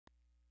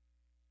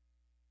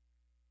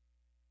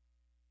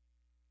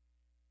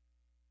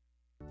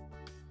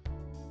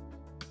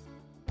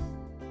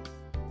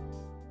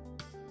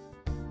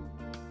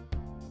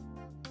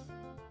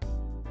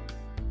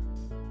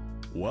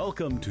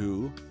Welcome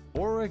to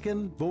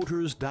Oregon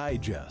Voters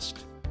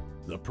Digest,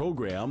 the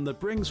program that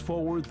brings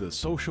forward the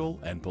social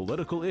and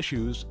political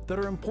issues that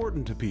are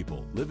important to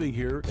people living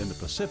here in the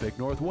Pacific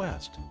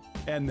Northwest.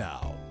 And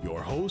now,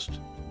 your host,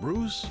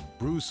 Bruce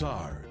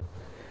Broussard.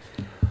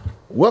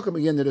 Welcome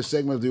again to this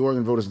segment of the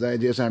Oregon Voters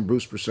Digest. I'm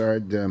Bruce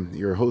Broussard,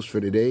 your host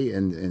for today.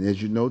 And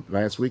as you know,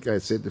 last week I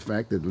said the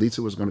fact that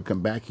Lisa was going to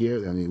come back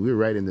here. I mean, we're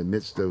right in the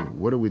midst of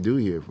what do we do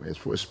here,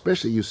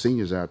 especially you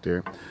seniors out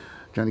there,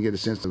 trying to get a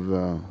sense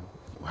of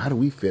how do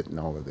we fit in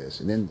all of this.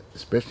 And then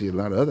especially a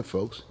lot of other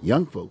folks,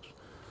 young folks,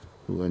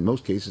 who in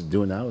most cases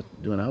during our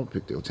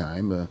particular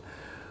time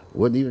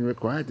wasn't even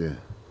required to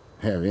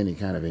have any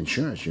kind of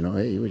insurance. You know,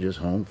 hey, you were just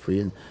home free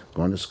and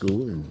going to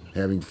school and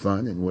having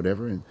fun and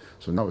whatever. And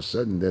so now all of a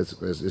sudden there's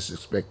this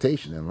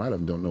expectation, and a lot of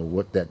them don't know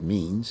what that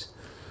means.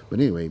 But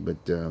anyway, we're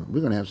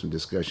going to have some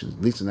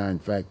discussions. Lisa and I, in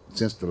fact,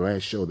 since the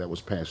last show that was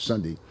past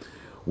Sunday,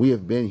 we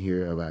have been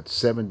here about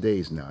 7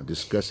 days now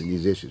discussing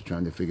these issues,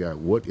 trying to figure out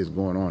what is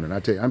going on. And I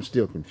tell you, I'm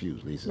still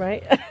confused, Lisa.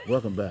 Right.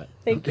 Welcome back.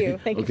 Thank you.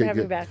 Thank you for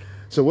having me back.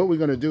 So what we're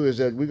going to do is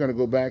that we're going to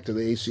go back to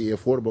the ACA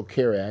Affordable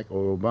Care Act,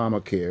 or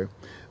Obamacare.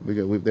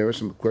 There were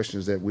some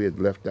questions that we had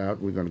left out.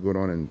 We're going to go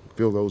on and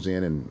fill those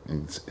in,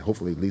 and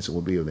hopefully Lisa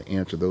will be able to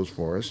answer those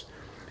for us.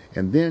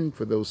 And then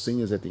for those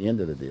seniors at the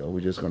end of the deal, we're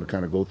just going to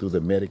kind of go through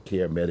the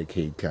Medicare,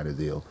 Medicaid kind of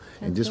deal.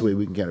 And this way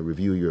we can kind of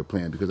review your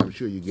plan, because I'm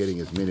sure you're getting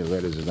as many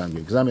letters as I'm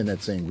getting, because I'm in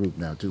that same group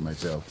now too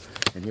myself.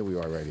 And here we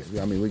are right here.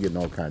 I mean, we're getting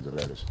all kinds of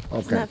letters.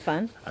 Isn't that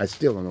fun? I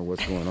still don't know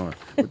what's going on,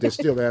 but they're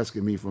still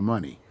asking me for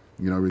money.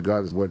 You know,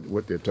 regardless of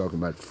what they're talking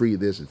about, free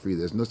this and free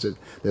this.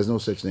 There's no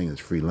such thing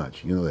as free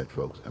lunch. You know that,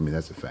 folks. I mean,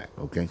 that's a fact,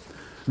 okay?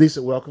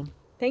 Lisa, welcome.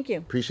 Thank you.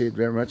 Appreciate it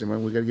very much.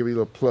 And we got to give you a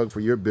little plug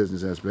for your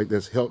business aspect.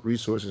 That's Health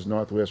Resources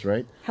Northwest,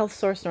 right? Health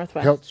Source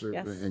Northwest.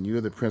 Yes. And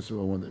you're the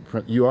principal.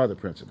 You are the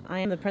principal. I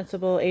am the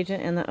principal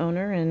agent and the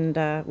owner, and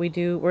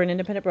we're an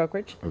independent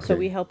brokerage. Okay. So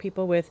we help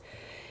people with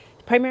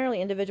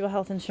primarily individual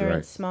health insurance,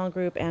 Right. small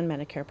group, and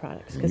Medicare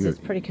products, because it's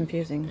pretty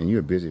confusing. And you're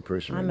a busy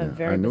person right now. I'm a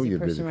very I know busy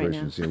you're a busy person right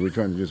person. now. See, we're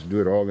trying to just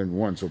do it all in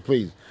one. So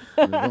please,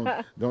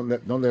 don't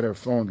let our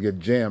phone get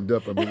jammed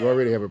up. I mean, we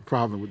already have a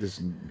problem with this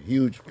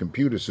huge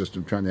computer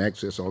system trying to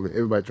access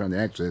everybody trying to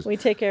access. We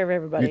take care of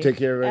everybody. You take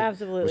care of it?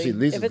 Absolutely. Well, see,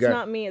 Lisa's if it's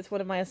not me, it's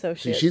one of my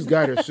associates. See, she's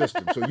got her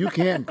system, so you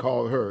can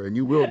call her, and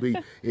you will be.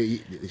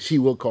 She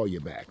will call you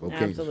back. Okay,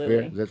 Absolutely.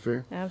 Fair? Is that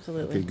fair?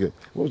 Absolutely. Okay, good.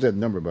 What was that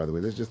number, by the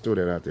way? Let's just throw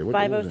that out there.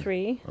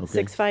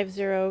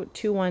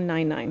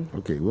 503-650-2199.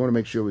 Okay, we want to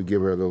make sure we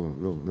give her a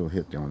little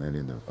hit on that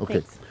end, though.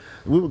 Okay. Thanks.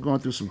 We were going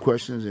through some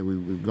questions, and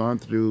we've gone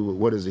through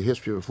what is the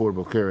history of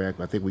Affordable Care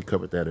Act. I think we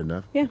covered that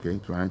enough. Yeah. Okay,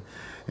 fine.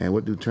 And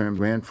what do terms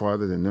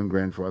grandfathered and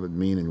non-grandfathered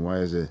mean, and why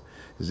is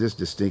this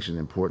distinction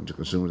important to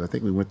consumers? I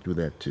think we went through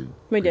that too.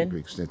 We did.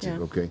 Pretty extensive.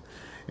 Yeah. Okay.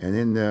 And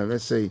then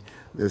let's say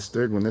this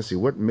third one. Let's see,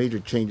 what major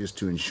changes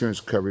to insurance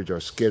coverage are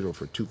scheduled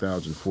for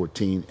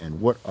 2014, and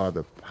what are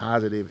the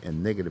positive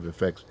and negative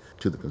effects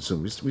to the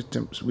consumer?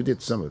 We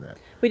did some of that.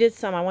 We did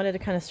some. I wanted to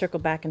kind of circle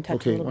back and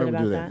touch a little bit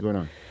about that. Go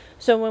on.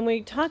 So when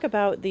we talk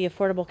about the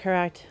Affordable Care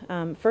Act,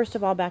 first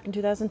of all, back in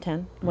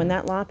 2010, when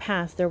that law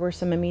passed, there were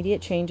some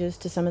immediate changes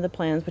to some of the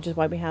plans, which is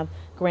why we have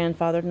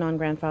grandfathered,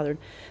 non-grandfathered.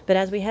 But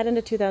as we head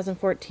into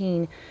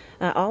 2014,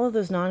 all of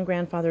those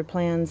non-grandfathered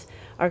plans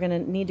are going to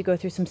need to go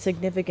through some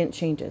significant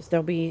changes.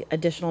 There'll be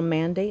additional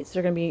mandates.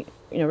 They're going to be,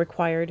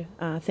 required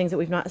things that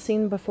we've not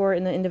seen before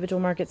in the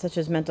individual market, such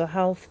as mental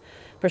health,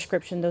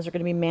 prescription. Those are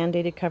going to be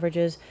mandated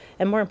coverages,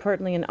 and more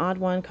importantly, an odd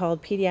one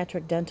called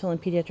pediatric dental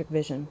and pediatric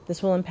vision.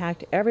 This will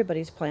impact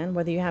everybody's plan,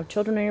 whether you have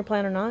children on your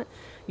plan or not.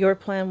 Your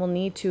plan will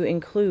need to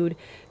include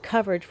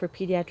coverage for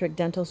pediatric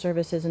dental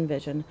services and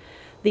vision.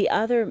 The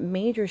other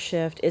major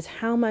shift is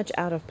how much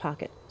out of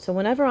pocket. So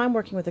whenever I'm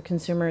working with a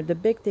consumer, the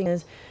big thing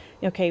is,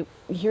 okay,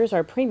 here's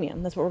our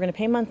premium. That's what we're going to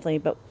pay monthly.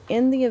 But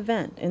in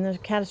the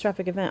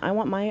catastrophic event, I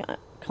want my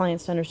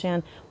clients to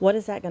understand, what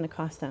is that going to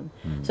cost them?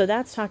 So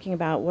that's talking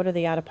about what are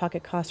the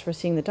out-of-pocket costs for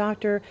seeing the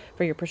doctor,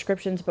 for your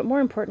prescriptions, but more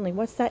importantly,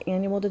 what's that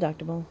annual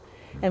deductible?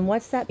 And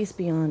what's that piece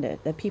beyond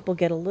it that people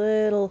get a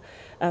little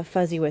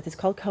fuzzy with? It's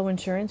called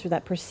coinsurance, or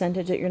that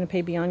percentage that you're going to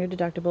pay beyond your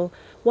deductible.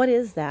 What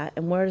is that,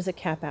 and where does it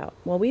cap out?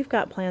 Well, we've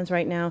got plans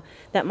right now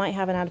that might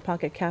have an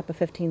out-of-pocket cap of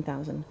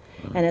 $15,000.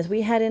 And as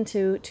we head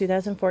into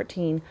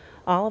 2014,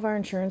 all of our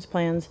insurance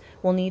plans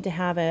will need to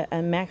have a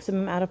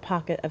maximum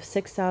out-of-pocket of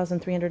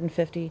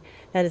 $6,350.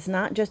 That is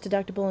not just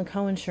deductible and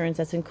coinsurance.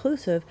 That's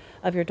inclusive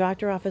of your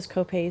doctor office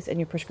copays and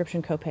your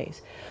prescription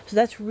copays. So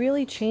that's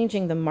really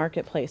changing the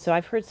marketplace. So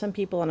I've heard some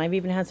people, and I've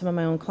even had some of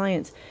my own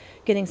clients,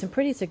 getting some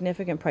pretty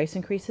significant price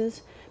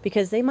increases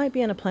because they might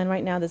be in a plan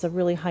right now that's a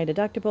really high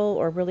deductible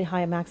or really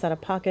high max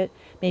out-of-pocket.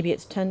 Maybe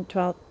it's $10,000,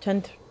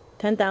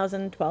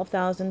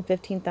 $12,000,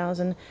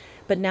 $15,000,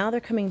 but now they're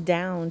coming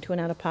down to an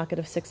out-of-pocket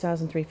of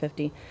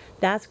 $6,350.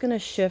 That's going to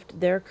shift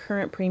their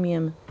current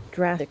premium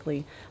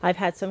drastically. I've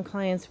had some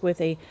clients with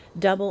a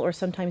double or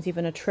sometimes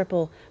even a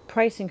triple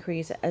price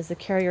increase as the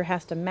carrier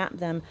has to map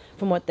them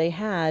from what they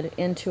had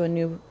into a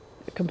new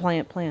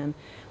compliant plan.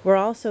 We're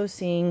also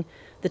seeing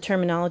the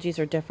terminologies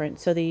are different.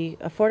 So the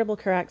Affordable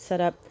Care Act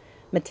set up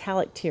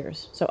metallic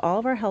tiers. So all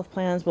of our health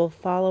plans will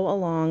follow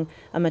along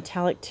a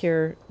metallic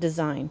tier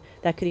design.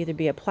 That could either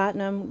be a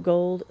platinum,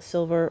 gold,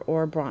 silver,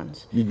 or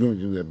bronze. You're going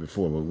to do that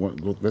before,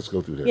 but let's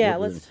go through that.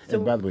 Yeah,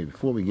 And by the way,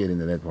 before we get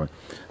into that point,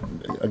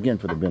 again,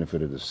 for the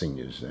benefit of the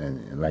seniors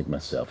and like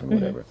myself and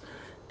whatever,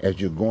 as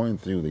you're going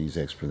through these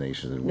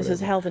explanations and This whatever, is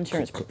health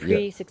insurance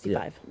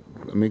pre-65.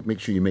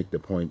 Make sure you make the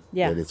point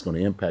Yeah. that it's going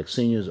to impact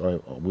seniors,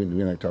 or we're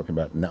not talking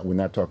about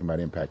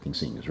impacting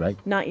seniors, right?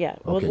 Not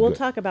yet. Okay, We'll good.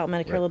 talk about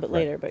Medicare a little bit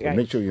later, but So right.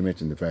 make sure you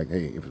mention the fact,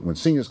 hey, when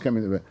seniors come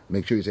in,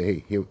 make sure you say,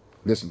 hey, here,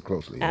 listen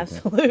closely. okay?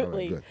 Absolutely. All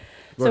right, good.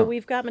 Go So on.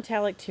 we've got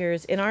metallic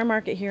tiers. In our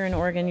market here in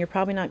Oregon, you're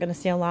probably not going to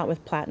see a lot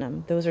with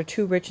platinum. Those are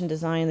too rich in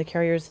design. The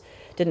carriers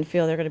didn't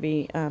feel they're going to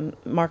be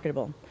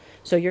marketable.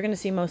 So you're going to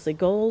see mostly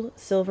gold,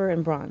 silver,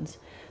 and bronze.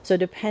 So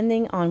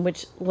depending on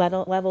which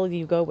level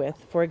you go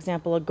with, for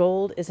example, a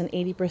gold is an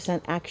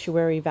 80%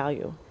 actuary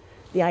value.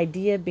 The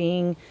idea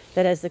being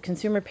that as the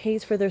consumer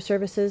pays for their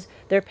services,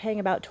 they're paying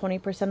about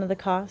 20% of the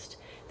cost.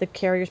 The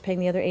carrier's paying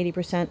the other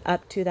 80%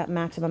 up to that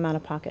maximum out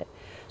of pocket.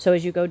 So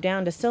as you go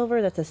down to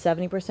silver, that's a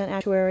 70%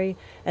 actuary,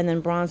 and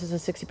then bronze is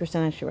a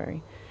 60%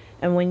 actuary.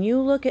 And when you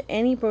look at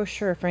any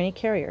brochure for any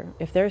carrier,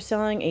 if they're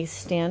selling a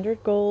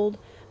standard gold,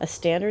 a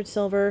standard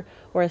silver,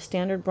 or a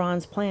standard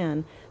bronze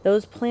plan,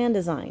 those plan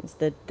designs,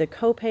 the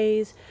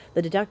co-pays,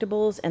 the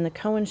deductibles, and the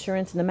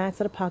co-insurance and the max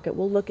out of pocket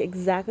will look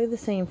exactly the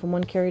same from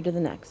one carrier to the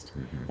next.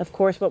 Of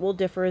course, what will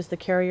differ is the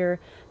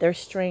carrier, their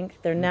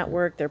strength, their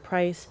network, their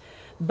price.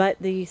 But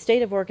the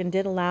state of Oregon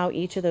did allow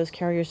each of those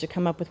carriers to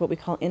come up with what we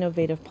call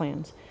innovative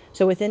plans.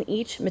 So within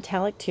each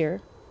metallic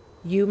tier,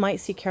 you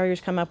might see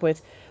carriers come up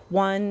with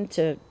 1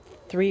 to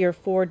 3 or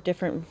 4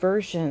 different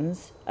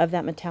versions of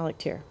that metallic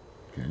tier.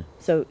 Okay.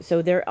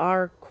 So there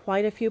are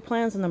quite a few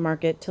plans in the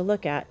market to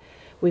look at.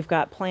 We've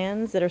got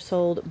plans that are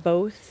sold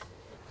both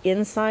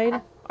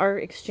inside our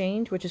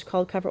exchange, which is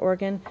called Cover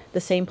Oregon.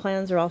 The same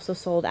plans are also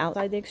sold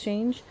outside the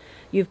exchange.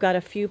 You've got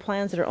a few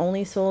plans that are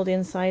only sold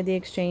inside the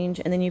exchange,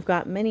 and then you've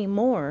got many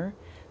more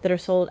that are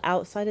sold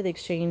outside of the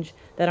exchange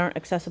that aren't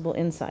accessible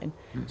inside.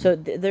 So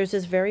there's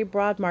this very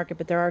broad market,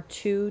 but there are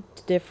 2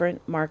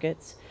 different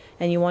markets.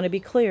 And you want to be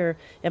clear,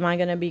 am I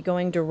going to be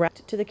going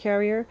direct to the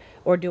carrier,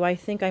 or do I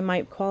think I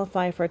might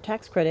qualify for a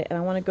tax credit and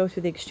I want to go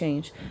through the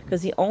exchange?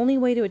 Because the only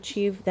way to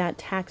achieve that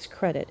tax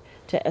credit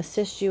to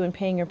assist you in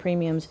paying your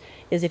premiums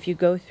is if you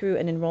go through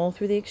and enroll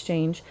through the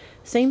exchange.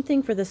 Same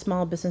thing for the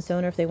small business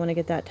owner. If they want to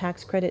get that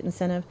tax credit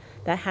incentive,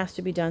 that has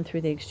to be done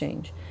through the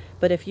exchange.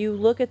 But if you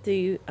look at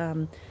the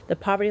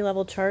poverty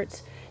level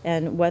charts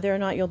and whether or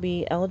not you'll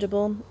be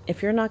eligible,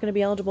 if you're not going to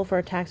be eligible for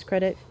a tax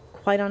credit,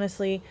 quite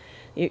honestly,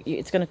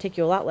 it's going to take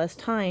you a lot less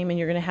time, and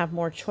you're going to have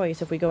more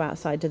choice if we go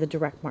outside to the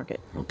direct market.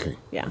 Okay.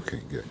 Yeah.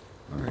 Okay, good.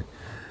 All right.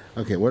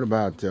 Okay, what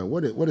about,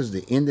 what is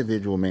the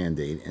individual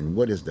mandate, and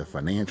what is the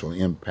financial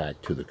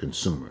impact to the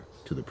consumer,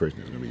 to the person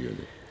that's going to be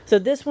using it? So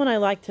this one I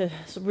like to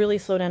really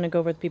slow down and go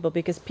over with people,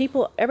 because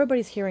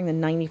everybody's hearing the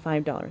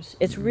 $95.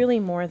 It's really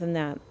more than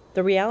that.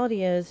 The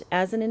reality is,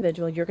 as an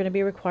individual, you're going to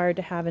be required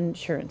to have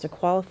insurance, a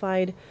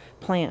qualified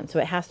plan. So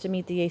it has to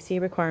meet the ACA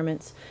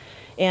requirements.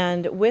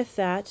 And with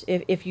that,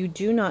 if you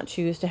do not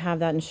choose to have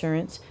that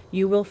insurance,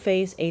 you will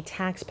face a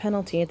tax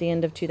penalty at the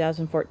end of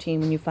 2014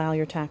 when you file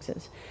your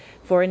taxes.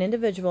 For an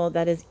individual,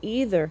 that is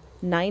either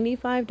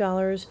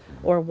 $95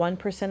 or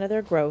 1% of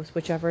their gross,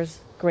 whichever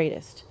is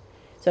greatest.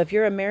 So if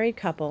you're a married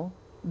couple,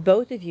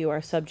 both of you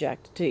are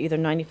subject to either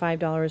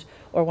 $95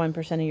 or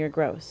 1% of your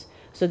gross.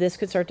 So this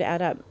could start to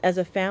add up. As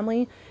a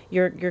family,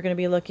 you're going to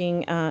be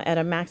looking at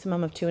a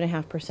maximum of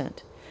 2.5%.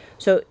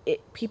 So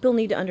people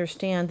need to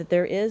understand that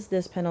there is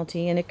this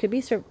penalty, and it could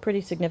be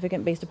pretty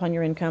significant based upon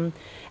your income.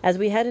 As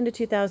we head into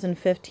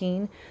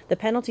 2015, the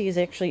penalty is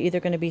actually either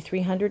going to be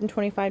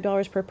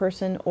 $325 per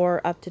person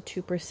or up to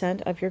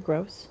 2% of your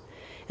gross.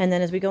 And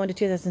then as we go into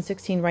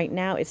 2016, right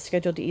now, it's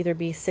scheduled to either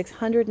be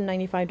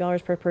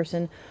 $695 per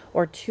person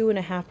or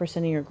 2.5%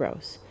 of your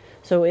gross.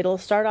 So it'll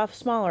start off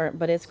smaller,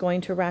 but it's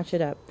going to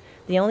ratchet up.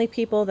 The only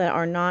people that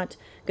are not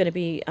going to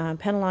be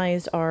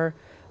penalized are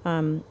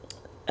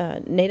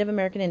Native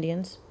American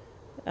Indians,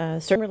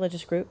 certain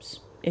religious groups,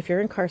 if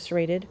you're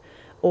incarcerated,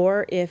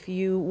 or if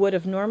you would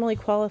have normally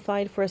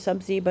qualified for a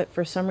subsidy, but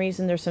for some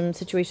reason there's some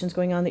situations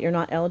going on that you're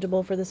not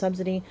eligible for the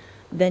subsidy,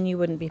 then you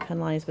wouldn't be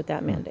penalized with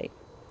that mandate.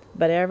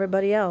 But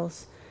everybody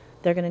else,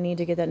 they're going to need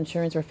to get that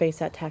insurance or face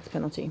that tax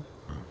penalty.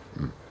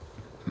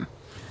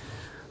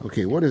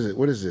 Okay, what is it?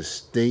 What is the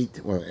state,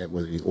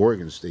 the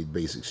Oregon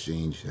state-based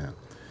exchange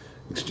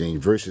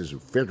versus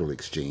federal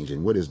exchange,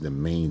 and what is the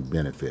main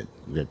benefit?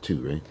 We got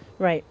 2, right?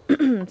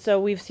 Right. So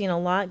we've seen a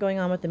lot going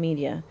on with the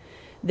media.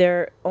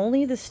 They're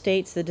only the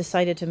states that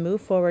decided to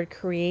move forward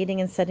creating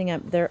and setting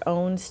up their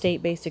own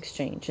state-based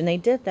exchange. And they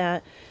did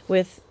that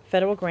with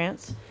federal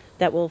grants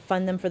that will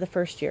fund them for the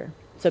first year.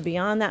 So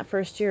beyond that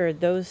first year,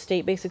 those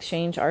state-based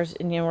exchange, ours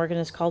in Oregon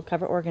is called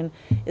Cover Oregon,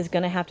 is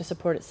going to have to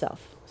support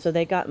itself. So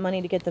they got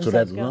money to get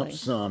themselves going. So that lump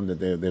sum that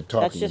they're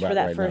talking just about for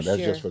that right first now,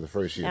 that's year. just for the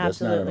first year.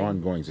 Absolutely. That's not an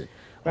ongoing thing.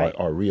 Right.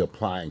 Or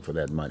reapplying for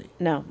that money.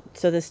 No.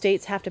 So the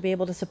states have to be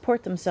able to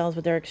support themselves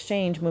with their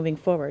exchange moving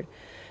forward.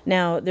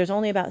 Now, there's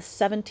only about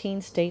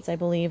 17 states, I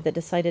believe, that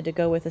decided to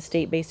go with a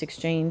state-based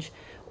exchange.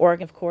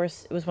 Oregon, of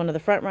course, it was one of the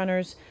front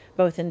runners,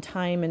 both in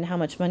time and how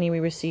much money we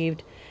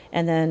received.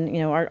 And then,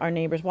 our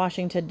neighbors,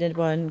 Washington did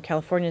one,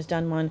 California's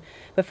done one.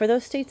 But for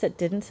those states that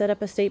didn't set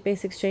up a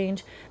state-based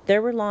exchange,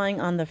 they're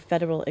relying on the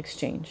federal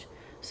exchange.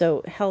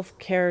 So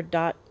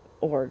healthcare.org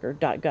or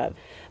 .gov.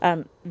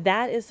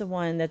 That is the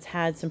one that's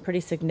had some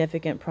pretty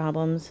significant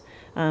problems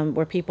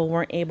where people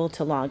weren't able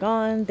to log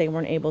on, they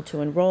weren't able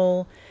to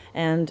enroll,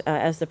 and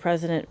as the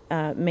president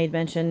made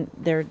mention,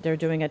 they're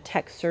doing a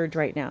tech surge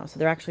right now. So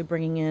they're actually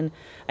bringing in,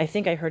 I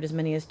think I heard as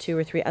many as 2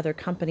 or 3 other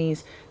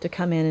companies to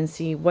come in and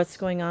see what's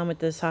going on with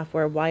the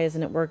software, why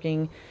isn't it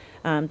working.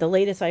 The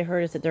latest I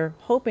heard is that they're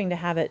hoping to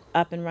have it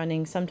up and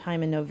running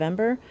sometime in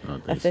November,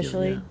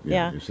 officially.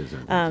 Yeah.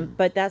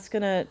 But that's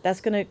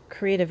gonna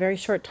create a very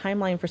short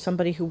timeline for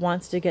somebody who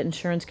wants to get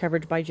insurance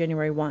coverage by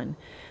January 1,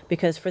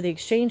 because for the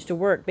exchange to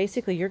work,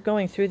 basically you're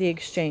going through the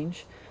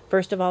exchange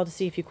first of all to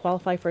see if you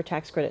qualify for a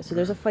tax credit. So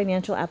there's a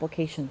financial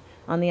application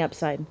on the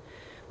upside.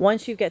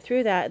 Once you get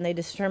through that and they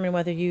determine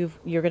whether you're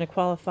going to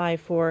qualify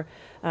for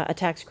a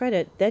tax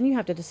credit, then you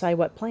have to decide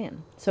what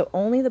plan. So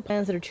only the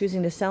plans that are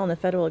choosing to sell in the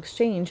federal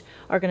exchange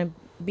are going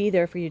to be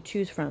there for you to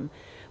choose from.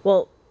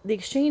 Well, the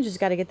exchange has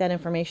got to get that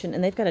information,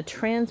 and they've got to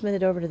transmit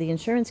it over to the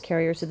insurance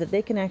carrier so that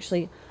they can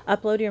actually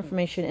upload your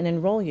information and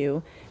enroll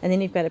you, and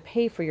then you've got to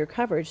pay for your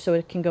coverage so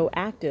it can go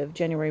active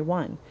January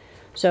 1.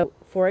 So,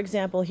 for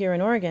example, here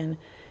in Oregon,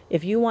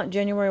 if you want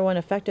January 1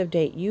 effective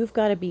date, you've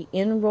got to be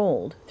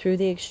enrolled through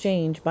the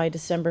exchange by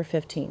December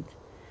 15th.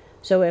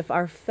 So if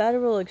our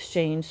federal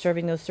exchange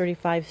serving those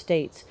 35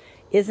 states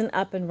isn't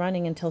up and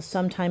running until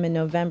sometime in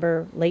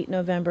November, late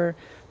November,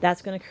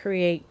 that's going to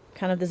create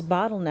kind of this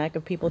bottleneck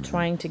of people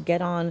trying to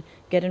get on,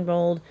 get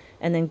enrolled,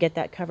 and then get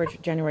that coverage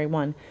January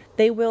 1.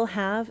 They will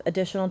have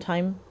additional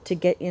time to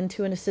get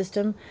into a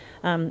system,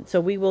 so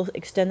we will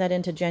extend that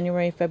into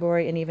January,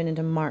 February, and even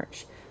into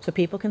March. So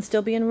people can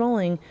still be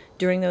enrolling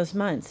during those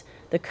months.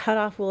 The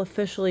cutoff will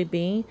officially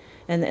be,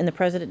 and the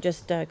president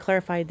just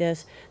clarified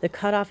this, the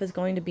cutoff is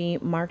going to be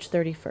March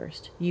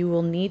 31st. You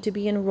will need to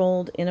be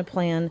enrolled in a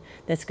plan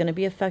that's going to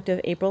be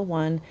effective April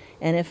 1,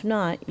 and if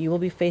not, you will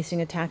be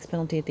facing a tax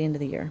penalty at the end of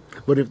the year.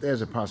 But if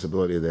there's a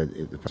possibility that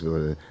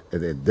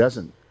it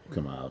doesn't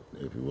come out,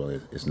 if you will,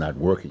 it's not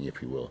working,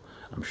 if you will,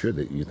 I'm sure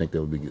that you think that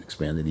will be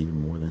expanded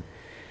even more then?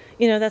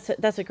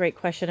 That's a great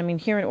question. I mean,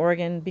 here in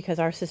Oregon, because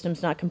our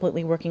system's not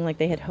completely working like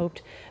they had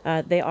hoped,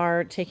 they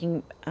are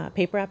taking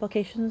paper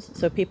applications,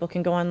 so people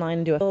can go online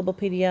and do a fillable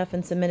PDF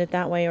and submit it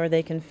that way, or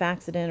they can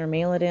fax it in or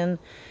mail it in,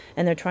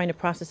 and they're trying to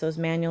process those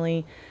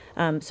manually.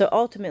 So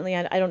ultimately,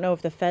 I don't know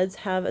if the feds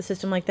have a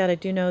system like that. I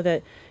do know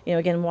that,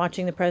 again,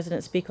 watching the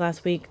president speak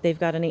last week, they've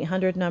got an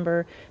 800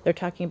 number. They're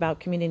talking about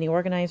community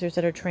organizers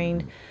that are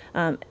trained.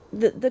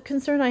 The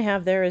concern I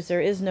have there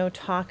is no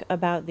talk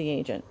about the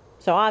agent.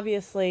 So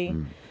obviously,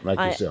 like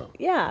yourself.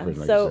 Yeah.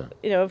 Like so,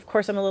 of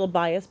course, I'm a little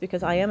biased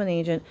because I am an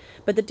agent,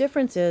 but the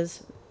difference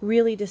is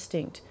really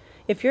distinct.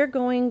 If you're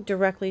going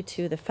directly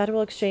to the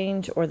federal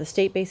exchange or the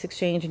state-based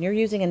exchange and you're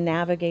using a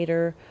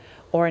navigator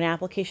or an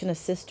application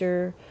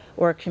assister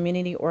or a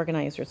community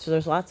organizer, so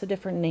there's lots of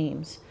different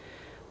names.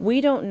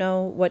 We don't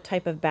know what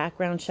type of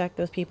background check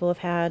those people have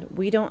had.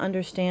 We don't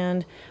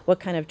understand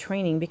what kind of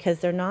training because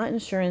they're not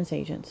insurance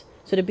agents.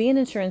 So to be an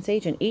insurance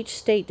agent, each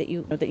state that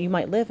you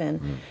might live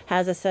in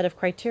has a set of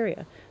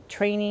criteria: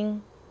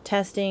 training,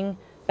 testing,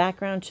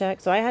 background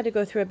check. So I had to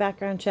go through a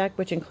background check,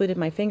 which included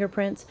my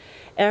fingerprints.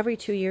 Every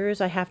 2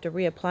 years, I have to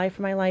reapply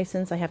for my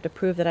license. I have to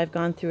prove that I've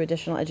gone through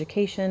additional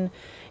education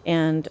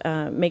and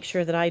make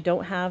sure that I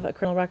don't have a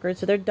criminal record.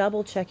 So they're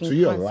double checking. So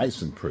you're a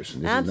licensed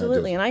person.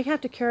 Absolutely. And I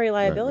have to carry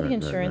liability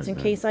insurance in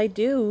case I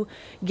do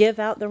give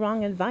out the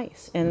wrong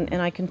advice and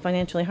I can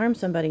financially harm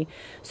somebody.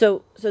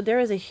 So there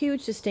is a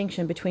huge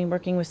distinction between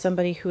working with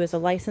somebody who is a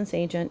licensed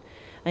agent.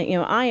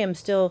 I am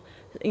still,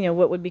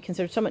 what would be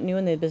considered somewhat new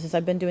in the business.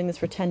 I've been doing this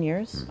for 10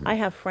 years. I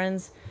have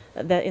friends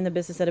that in the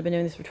business that have been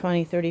doing this for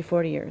 20, 30,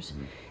 40 years.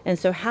 And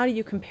so how do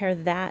you compare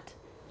that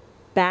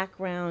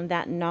background,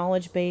 that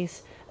knowledge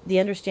base, the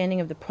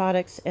understanding of the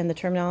products and the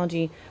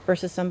terminology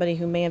versus somebody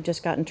who may have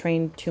just gotten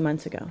trained 2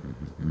 months ago?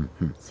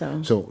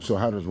 So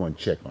how does one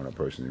check on a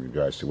person in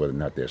regards to whether or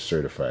not they're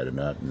certified or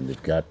not, and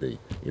they've got the,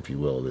 if you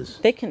will, this?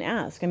 They can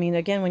ask. I mean,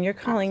 again, when you're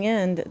calling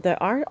in,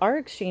 our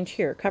exchange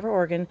here, Cover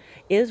Oregon,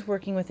 is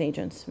working with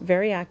agents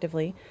very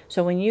actively.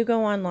 So when you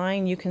go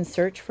online, you can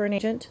search for an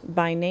agent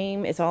by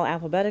name. It's all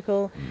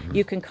alphabetical.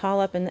 You can call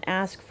up and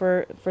ask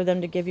for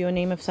them to give you a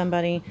name of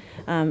somebody.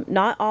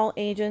 Not all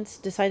agents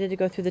decided to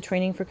go through the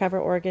training for Cover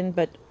Oregon,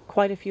 but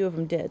quite a few of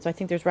them did. So I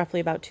think there's roughly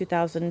about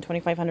 2,000,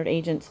 2,500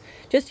 agents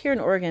just here in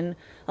Oregon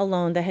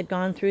alone that had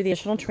gone through the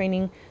additional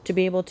training to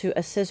be able to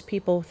assist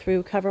people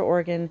through Cover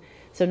Oregon.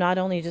 So not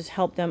only just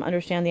help them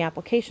understand the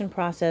application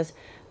process,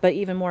 but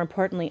even more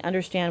importantly,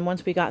 understand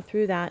once we got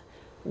through that,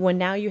 when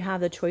now you have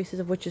the choices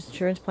of which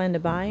insurance plan to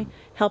buy,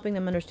 helping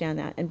them understand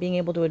that and being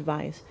able to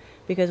advise.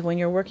 Because when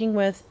you're working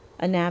with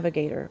a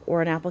navigator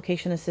or an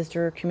application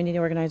assister or community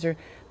organizer,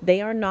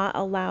 they are not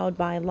allowed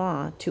by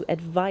law to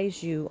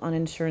advise you on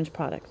insurance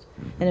products.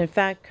 And in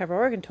fact, Cover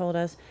Oregon told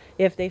us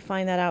if they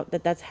find that out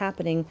that that's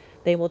happening,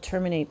 they will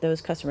terminate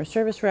those customer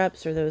service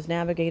reps or those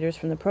navigators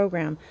from the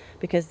program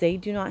because they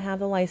do not have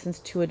the license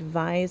to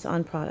advise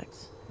on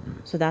products.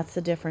 So that's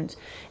the difference.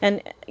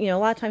 And a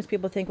lot of times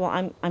people think, well,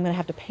 I'm going to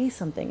have to pay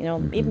something.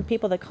 Even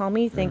people that call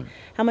me think,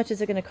 how much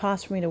is it going to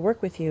cost for me to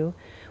work with you?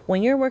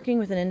 When you're working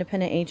with an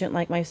independent agent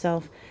like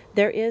myself,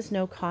 there is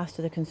no cost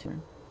to the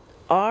consumer.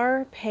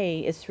 Our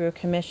pay is through a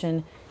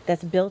commission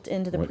that's built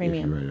into the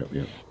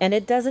premium. And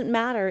it doesn't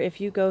matter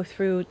if you go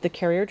through the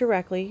carrier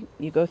directly,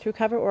 you go through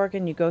Cover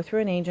Oregon, you go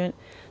through an agent,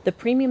 the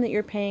premium that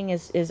you're paying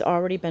is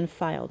already been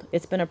filed.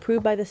 It's been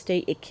approved by the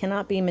state. It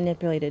cannot be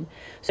manipulated.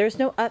 So there's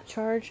no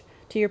upcharge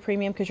to your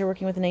premium because you're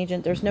working with an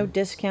agent. There's no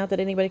discount that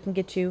anybody can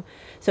get you.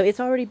 So it's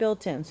already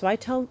built in. So I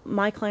tell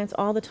my clients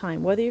all the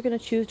time, whether you're going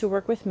to choose to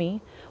work with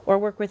me or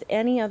work with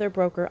any other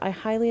broker, I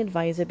highly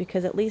advise it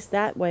because at least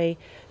that way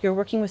you're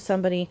working with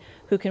somebody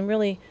who can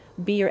really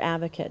be your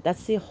advocate.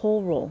 That's the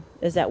whole rule,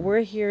 is that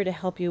we're here to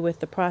help you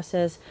with the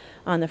process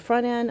on the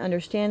front end,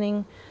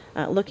 understanding,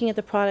 looking at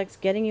the products,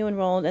 getting you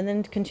enrolled, and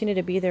then continue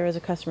to be there as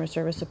a customer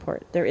service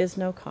support. There is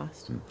no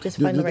cost. Just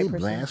find the right person.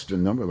 Do they blast a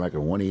number like a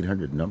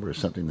 1-800 number or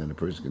something that a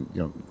person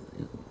can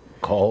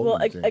call? Well,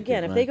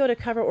 again, if they go to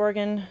Cover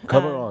Oregon,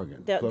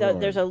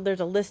 there's a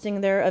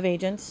listing there of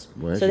agents,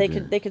 so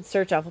they could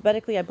search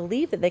alphabetically. I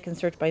believe that they can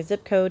search by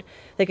zip code.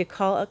 They could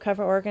call a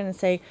Cover Oregon and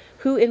say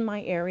who in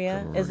my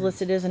area is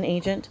listed as an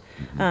agent.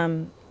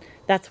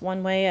 That's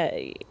one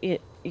way.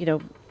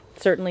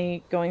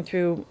 Certainly going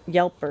through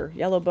Yelp or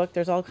Yellow Book,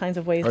 there's all kinds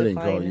of ways to find.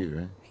 They can call you,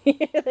 right?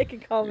 They can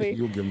call me.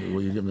 You'll give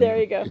them. There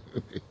you go.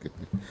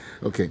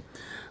 Okay.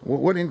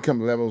 What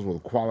income levels will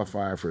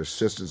qualify for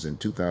assistance in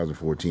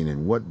 2014,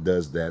 and what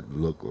does that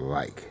look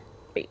like?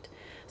 Great.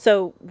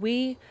 So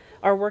we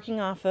are working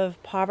off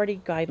of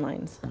poverty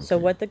guidelines. Okay. So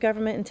what the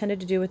government intended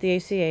to do with the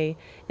ACA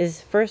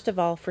is, first of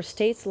all, for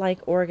states like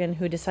Oregon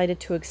who decided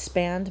to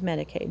expand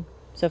Medicaid.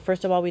 So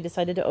first of all, we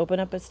decided to open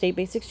up a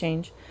state-based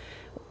exchange,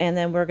 and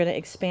then we're going to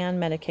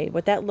expand Medicaid.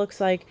 What that looks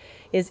like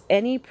is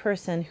any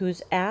person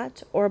who's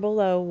at or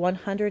below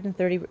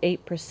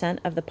 138%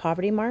 of the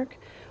poverty mark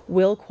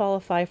will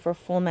qualify for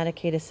full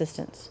Medicaid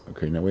assistance.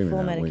 Okay, now wait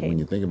a minute. When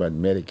you think about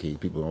Medicaid,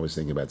 people always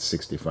think about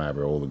 65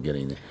 or older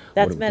getting.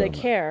 That's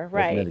Medicare,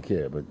 right? That's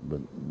Medicare, but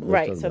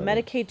right. So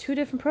Medicaid, two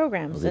different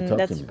programs, and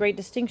that's a great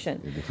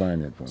distinction. Define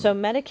that for me. So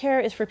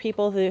Medicare is for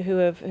people who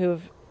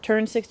have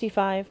turned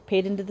 65,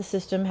 paid into the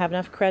system, have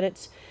enough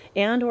credits,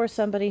 and or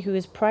somebody who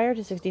is prior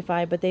to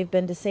 65 but they've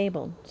been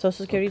disabled.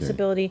 Social Security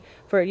disability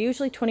for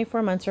usually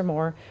 24 months or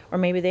more, or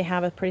maybe they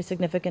have a pretty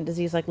significant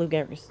disease like Lou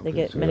Gehrig's. They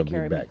get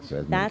Medicare.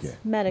 That's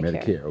Medicare.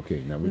 Medicare.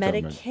 Okay, now we're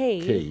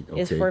Medicaid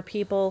is for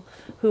people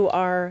who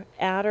are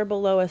at or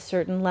below a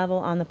certain level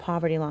on the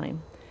poverty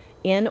line.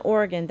 In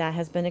Oregon, that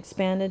has been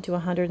expanded to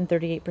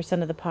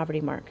 138% of the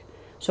poverty mark.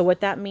 So what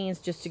that means,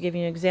 just to give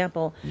you an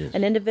example,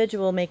 an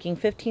individual making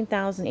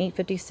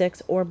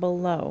 $15,856 or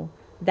below,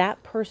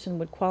 that person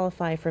would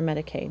qualify for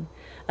Medicaid.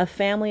 A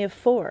family of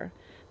 4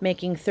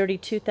 making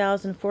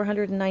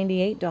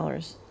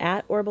 $32,498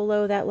 at or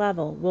below that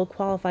level will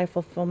qualify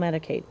for full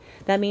Medicaid.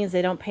 That means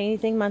they don't pay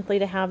anything monthly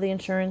to have the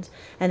insurance,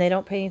 and they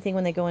don't pay anything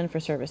when they go in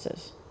for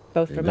services,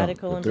 both for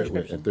medical and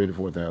prescription. At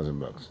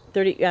 $34,000.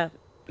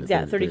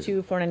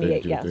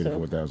 32,498. Yeah,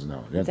 $34,000. You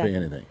don't pay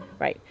anything.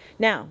 Right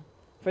now,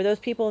 for those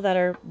people that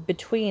are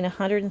between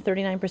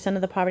 139%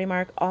 of the poverty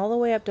mark all the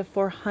way up to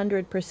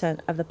 400%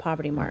 of the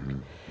poverty mark,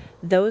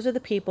 those are the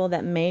people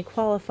that may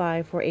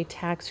qualify for a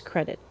tax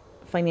credit,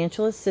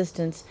 financial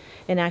assistance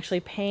in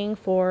actually paying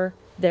for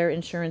their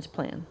insurance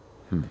plan.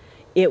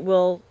 It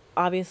will,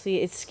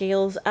 obviously, it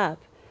scales up.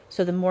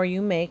 So the more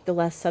you make, the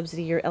less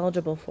subsidy you're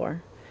eligible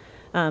for.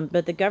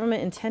 But the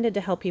government intended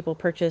to help people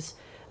purchase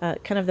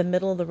kind of the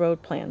middle of the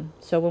road plan.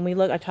 So when we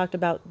look, I talked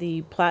about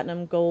the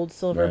platinum, gold,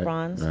 silver,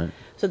 bronze. Right.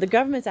 So the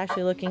government's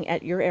actually looking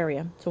at your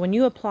area. So when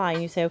you apply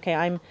and you say, okay,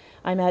 I'm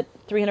at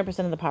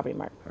 300% of the poverty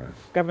mark. Right.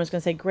 Government's going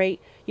to say, great,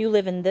 you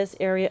live in this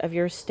area of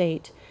your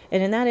state.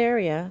 And in that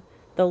area,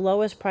 the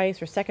lowest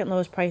price or second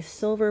lowest price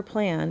silver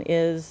plan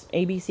is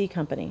ABC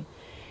Company.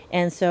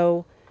 And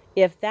so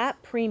if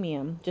that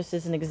premium, just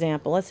as an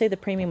example, let's say the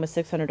premium was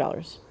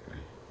 $600,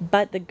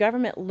 but the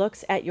government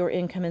looks at your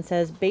income and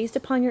says, based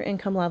upon your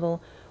income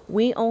level,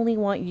 we only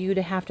want you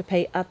to have to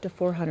pay up to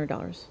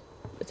 $400.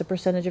 It's a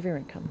percentage of your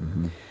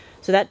income.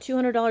 So that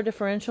 $200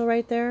 differential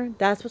right there,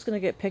 that's what's going to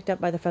get picked up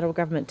by the federal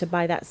government to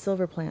buy that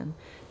silver plan.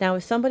 Now,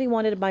 if somebody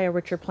wanted to buy a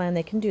richer plan,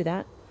 they can do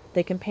that.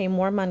 They can pay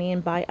more money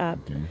and buy up.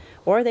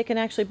 Or they can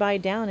actually buy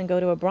down and go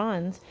to a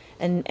bronze,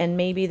 and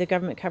maybe the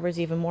government covers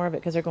even more of it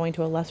because they're going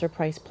to a lesser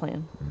price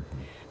plan.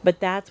 But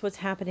that's what's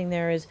happening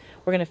there is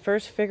we're going to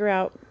first figure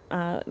out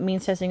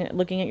means testing,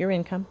 looking at your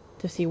income.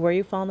 to see where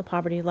you fall in the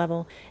poverty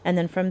level. And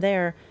then from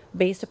there,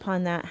 based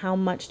upon that, how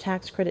much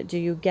tax credit do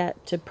you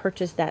get to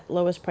purchase that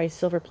lowest price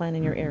silver plan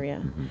in your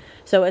area?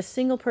 So a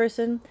single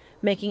person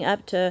making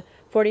up to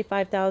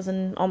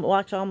 $45,000, well,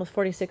 actually almost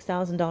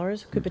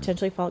 $46,000 could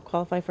potentially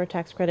qualify for a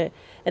tax credit.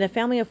 And a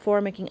family of four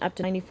making up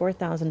to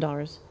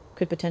 $94,000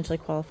 could potentially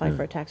qualify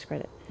for a tax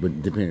credit.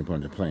 But depending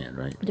upon the plan,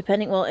 right?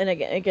 Depending, well, and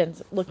again,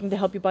 it's looking to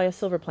help you buy a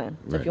silver plan.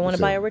 So Right, if you want the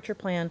to buy a silver. richer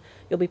plan,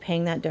 you'll be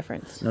paying that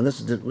difference. Now, what's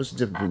the difference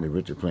between the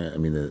richer plan? I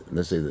mean,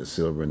 let's say the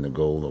silver and the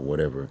gold or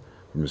whatever,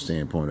 from the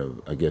standpoint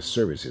of, I guess,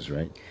 services,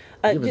 right?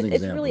 Give us an It's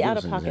example. really Give out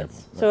us of an pockets.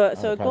 example. So, Out of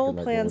so a pocket, gold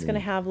like, plan's what do going to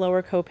you- have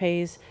lower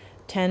copays,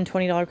 $10,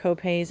 $20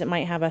 copays. It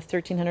might have a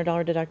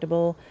 $1,300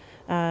 deductible,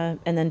 and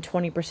then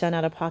 20%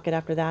 out of pocket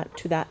after that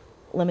to that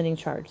limiting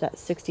charge, that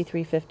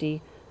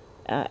 $63.50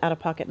 out of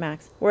pocket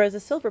max. Whereas a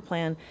silver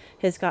plan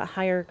has got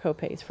higher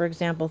copays. For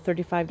example,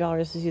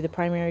 $35 to see the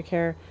primary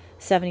care,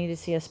 $70 to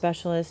see a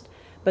specialist,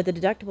 but the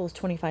deductible is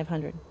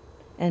 $2,500,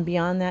 and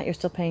beyond that, you're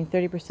still paying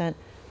 30%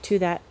 to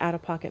that out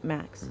of pocket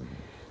max.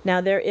 Now,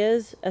 there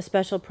is a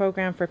special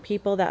program for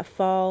people that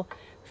fall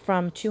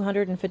from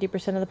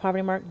 250% of the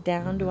poverty mark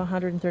down to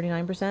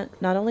 139%.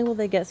 Not only will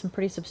they get some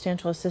pretty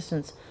substantial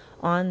assistance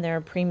on their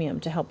premium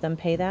to help them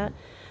pay that,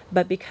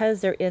 but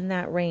because they're in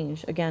that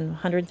range, again,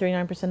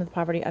 139% of the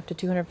poverty up to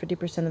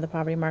 250% of the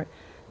poverty mark,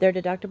 their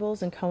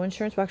deductibles and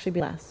coinsurance will actually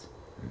be less.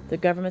 The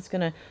government's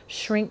going to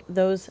shrink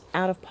those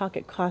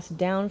out-of-pocket costs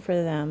down for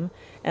them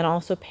and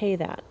also pay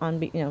that on,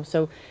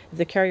 so if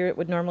the carrier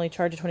would normally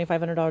charge a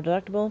 $2,500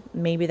 deductible,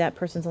 maybe that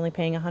person's only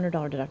paying a $100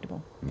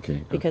 deductible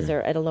Okay. because okay.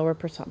 they're at a lower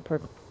per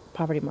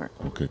poverty mark.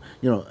 Okay.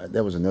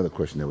 That was another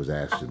question that was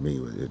asked to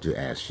me, to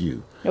ask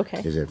you.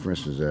 Okay. Is that, for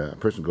instance, a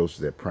person goes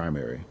to their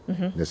primary,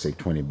 let's say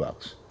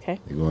 $20. Okay.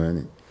 They go in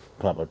and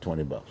pop up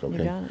 $20,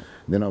 okay? got it.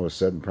 Then all of a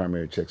sudden,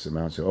 primary checks them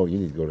out and say, oh, you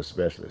need to go to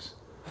specialist.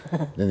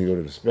 Then they go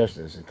to the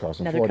specialist, it costs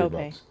them Another $40.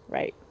 copay,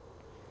 right?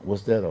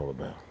 What's that all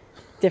about?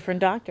 Different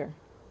doctor,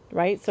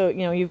 right? So,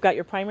 you've got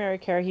your primary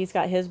care, he's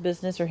got his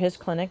business or his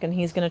clinic, and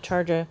he's going to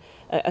charge a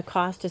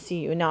cost to see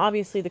you. Now,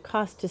 obviously, the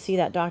cost to see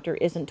that doctor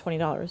isn't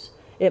 $20.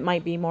 It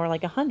might be more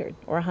like $100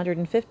 or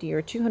 $150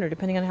 or $200,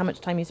 depending on how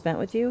much time he spent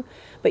with you.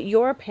 But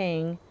you're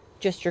paying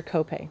just your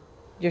copay,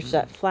 just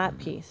that flat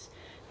piece.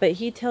 But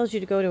he tells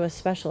you to go to a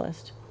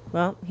specialist.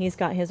 Well, he's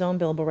got his own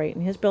billable rate,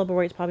 and his billable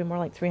rate's probably more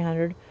like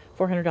 $300,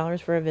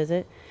 $400 for a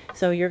visit.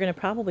 So you're going to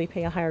probably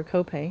pay a higher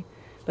copay.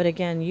 But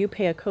again, you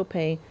pay a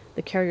copay,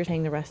 the carrier's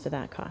paying the rest of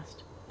that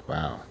cost.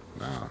 Wow.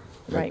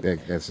 Right.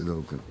 That's a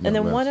little... And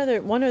then one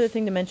other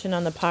thing to mention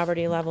on the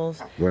poverty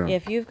levels, Well-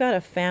 if you've got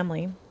a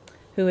family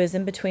who is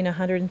in between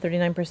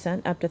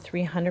 139% up to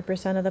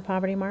 300% of the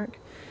poverty mark,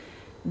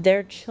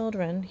 their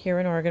children here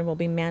in Oregon will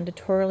be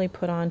mandatorily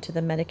put onto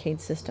the Medicaid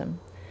system.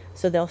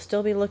 So they'll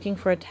still be looking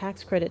for a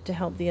tax credit to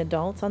help the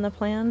adults on the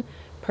plan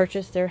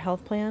purchase their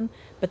health plan,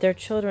 but their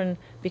children,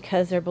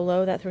 because they're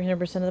below that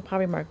 300% of the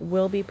poverty mark,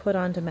 will be put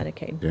onto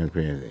Medicaid. They don't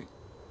pay anything.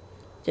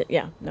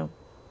 Yeah, no,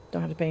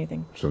 don't have to pay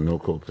anything, So no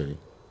copay,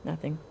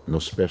 nothing. no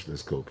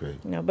specialist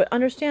copay. No, but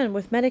understand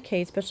with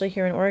Medicaid, especially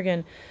here in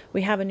Oregon,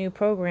 we have a new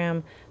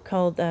program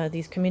called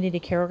these community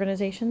care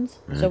organizations.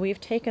 So we've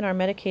taken our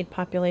Medicaid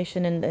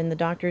population and the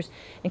doctors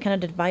and kind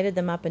of divided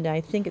them up into, I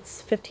think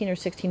it's 15 or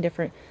 16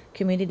 different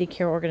community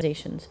care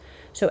organizations.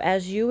 So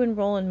as you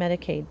enroll in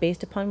Medicaid,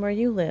 based upon where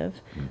you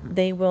live,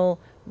 they will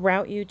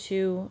route you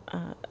to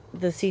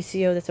the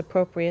CCO that's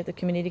appropriate, the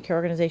community care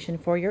organization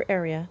for your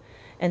area.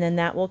 And then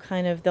that will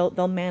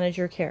they'll manage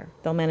your care.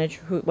 They'll manage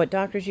what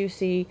doctors you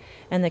see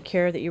and the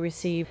care that you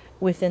receive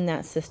within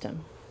that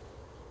system.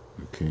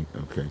 Okay.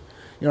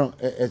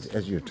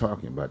 As you're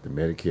talking about the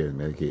Medicare and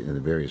Medicaid and the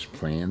various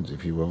plans,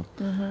 if you will,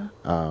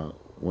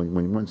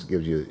 when one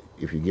gives you,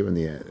 if you're given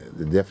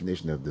the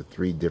definition of the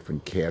three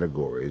different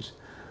categories,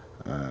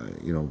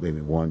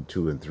 maybe 1,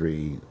 2, and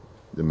 3,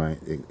 my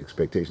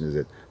expectation is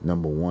that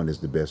number 1 is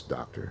the best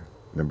doctor.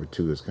 Number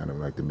 2 is kind of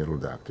like the middle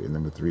doctor, and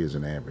number 3 is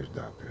an average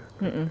doctor.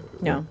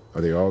 No.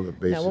 Are they all the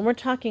basic? Now, when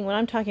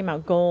I'm talking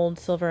about gold,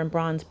 silver, and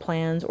bronze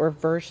plans or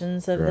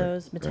versions of Right,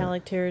 those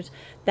metallic tiers,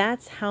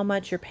 that's how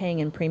much you're paying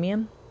in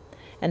premium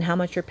and how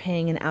much you're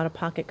paying in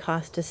out-of-pocket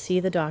cost to see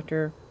the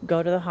doctor,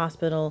 go to the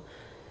hospital.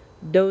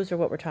 Those are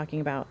what we're talking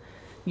about.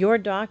 Your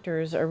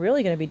doctors are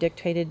really going to be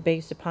dictated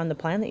based upon the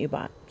plan that you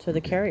bought, so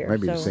the carrier.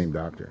 Might be so, the same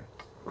doctor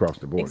across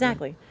the board.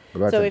 Exactly. But a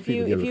lot of So times if people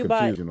you- get if you confused,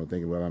 bought-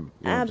 thinking, well,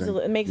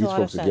 Absolutely, it makes a these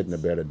lot of folks are getting a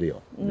sense. better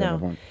deal. You know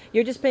what I'm No,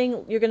 you're just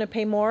paying. You're going to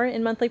pay more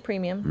in monthly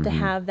premium to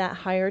have that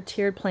higher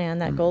tiered plan,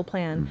 that gold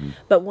plan.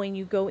 But when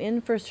you go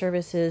in for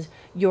services,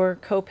 your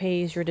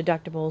copays, your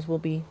deductibles will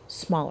be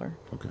smaller.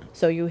 Okay.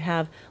 So you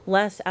have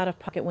less out of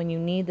pocket when you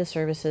need the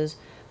services,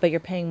 but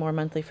you're paying more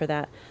monthly for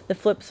that. The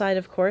flip side,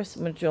 of course,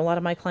 which a lot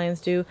of my clients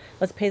do,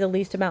 let's pay the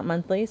least amount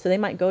monthly. So they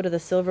might go to the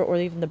silver or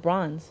even the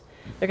bronze.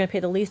 They're going to pay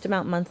the least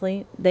amount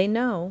monthly. They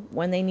know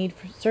when they need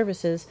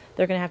services,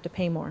 they're going to have to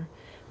pay more.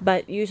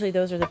 But usually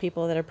those are the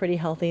people that are pretty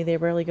healthy. They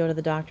rarely go to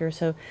the doctor,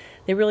 so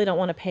they really don't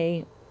want to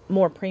pay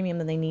more premium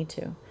than they need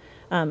to.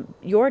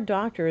 Your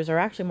doctors are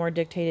actually more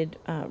dictated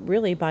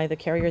really by the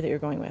carrier that you're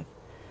going with.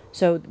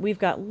 So we've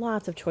got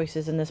lots of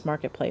choices in this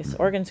marketplace.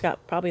 Oregon's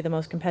got probably the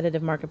most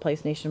competitive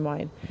marketplace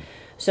nationwide.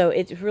 So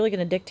it's really going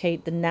to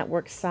dictate the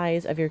network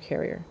size of your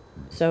carrier.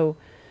 So,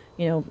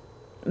 you know,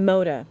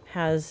 MODA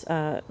has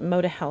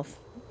MODA Health.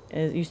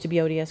 It used to be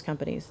ODS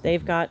companies.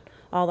 They've got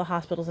all the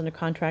hospitals under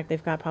contract.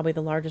 They've got probably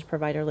the largest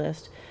provider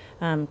list.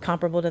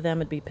 Comparable to them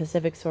would be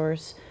Pacific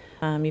Source.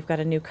 You've got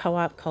a new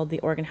co-op called the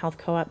Oregon Health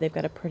Co-op. They've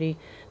got a pretty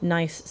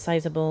nice,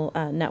 sizable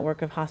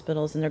network of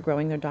hospitals, and they're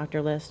growing their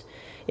doctor list.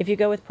 If you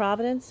go with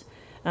Providence,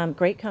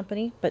 great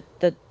company, but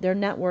their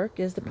network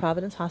is the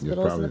Providence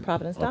hospitals and the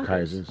Providence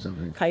doctors. Kaiser,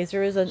 something.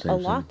 Kaiser is a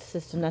locked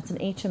system. That's an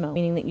HMO,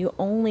 meaning that you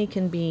only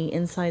can be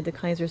inside the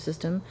Kaiser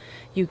system.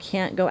 You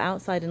can't go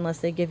outside unless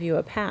they give you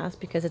a pass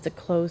because it's a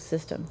closed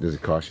system. Does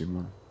it cost you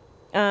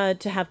more?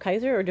 To have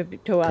Kaiser or to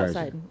go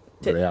outside?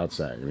 To the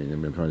outside. I mean,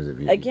 in terms of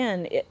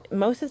again,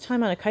 most of the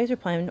time on a Kaiser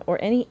plan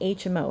or any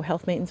HMO,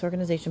 Health Maintenance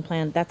Organization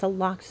plan, that's a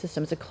locked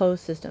system. It's a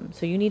closed system.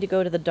 So you need to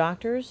go to the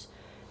doctors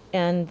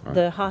and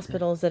the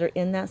hospitals that are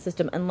in that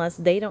system. Unless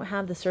they don't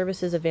have the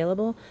services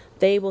available,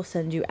 they will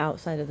send you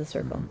outside of the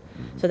circle.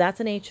 So that's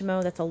an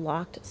HMO. That's a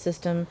locked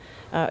system.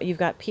 You've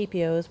got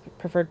PPOs,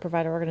 Preferred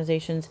Provider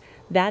Organizations.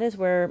 That is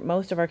where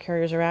most of our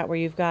carriers are at, where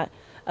you've got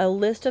a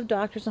list of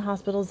doctors and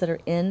hospitals that are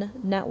in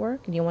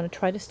network, and you want to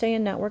try to stay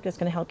in network. That's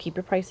going to help keep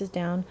your prices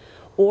down.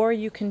 Or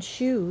you can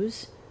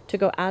choose to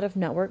go out of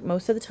network.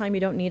 Most of the time, you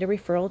don't need a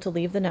referral to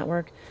leave the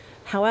network.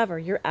 However,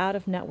 you're out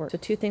of network. So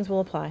two things will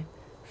apply.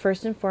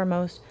 First and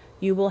foremost,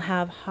 you will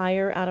have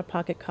higher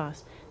out-of-pocket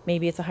costs.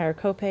 Maybe it's a higher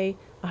copay,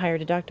 a higher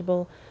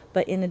deductible,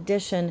 but in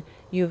addition,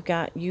 you've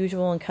got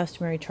usual and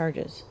customary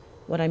charges.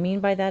 What I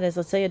mean by that is,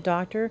 let's say a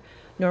doctor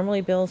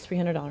normally bills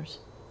 $300.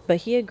 But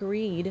he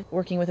agreed,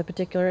 working with a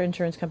particular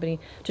insurance company,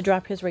 to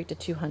drop his rate to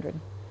 $200.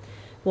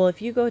 Well,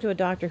 if you go to a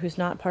doctor who's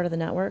not part of the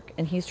network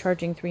and he's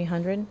charging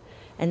 $300,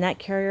 and that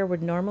carrier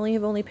would normally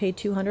have only paid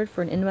 $200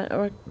 for an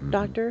in-network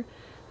doctor,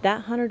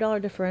 that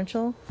 $100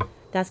 differential,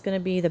 that's going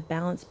to be the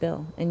balance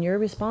bill, and you're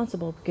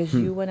responsible because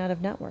you went out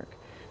of network.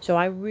 So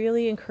I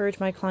really encourage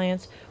my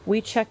clients,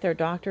 we check their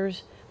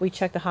doctors, we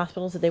check the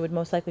hospitals that they would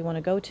most likely want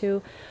to go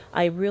to.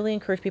 I really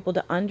encourage people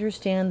to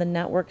understand the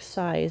network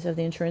size of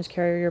the insurance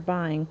carrier you're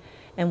buying,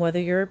 and whether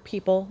your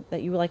people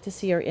that you would like to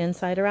see are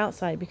inside or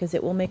outside, because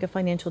it will make a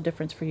financial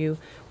difference for you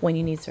when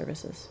you need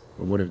services.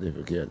 But what if they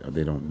forget or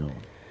they don't know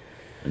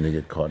and they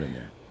get caught in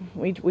there?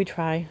 We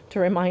try to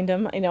remind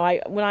them. You know,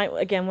 when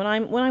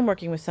I'm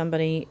working with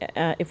somebody,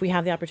 if we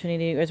have the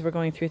opportunity as we're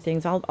going through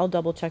things, I'll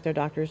double check their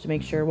doctors to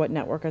make sure what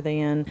network are they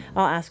in.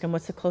 I'll ask them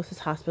what's the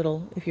closest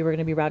hospital if you were going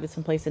to be routed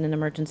someplace in an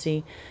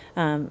emergency.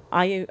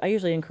 I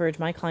usually encourage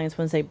my clients,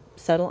 once they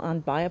settle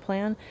on buy a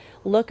plan,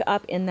 look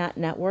up in that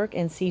network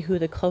and see who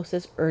the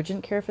closest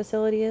urgent care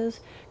facility is,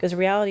 because the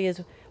reality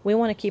is we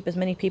want to keep as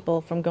many people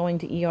from going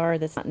to ER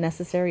that's not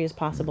necessary as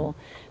possible.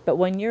 But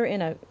when you're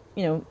in a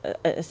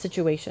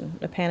situation,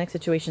 a panic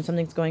situation,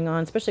 something's going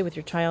on, especially with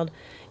your child,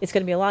 it's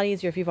going to be a lot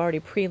easier if you've already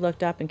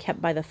pre-looked up and kept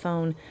by the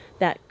phone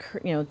that,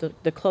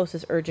 the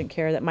closest urgent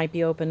care that might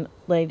be open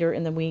later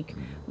in the week,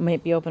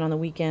 might be open on the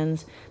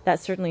weekends. That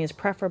certainly is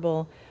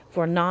preferable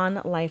for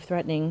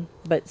non-life-threatening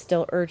but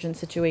still urgent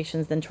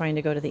situations than trying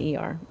to go to the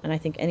ER. And I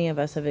think any of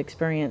us have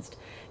experienced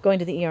going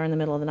to the ER in the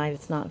middle of the night.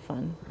 It's not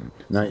fun.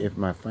 Now, if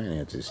my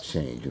finances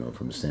change,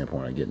 from the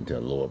standpoint I get into a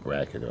lower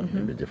bracket or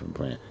maybe a different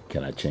plan,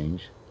 can I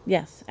change?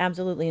 Yes,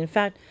 absolutely. In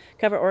fact,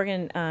 Cover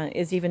Oregon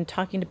is even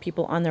talking to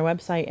people on their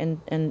website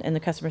and the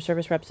customer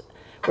service reps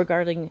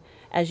regarding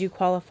as you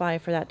qualify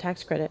for that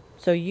tax credit.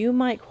 So you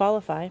might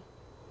qualify,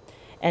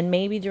 and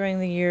maybe during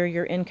the year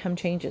your income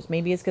changes.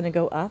 Maybe it's going to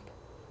go up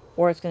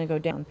or it's going to go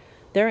down.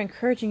 They're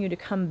encouraging you to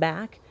come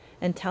back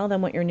and tell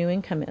them what your new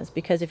income is,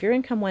 because if your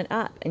income went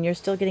up and you're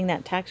still getting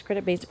that tax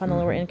credit based upon the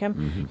lower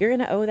income, you're going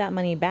to owe that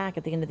money back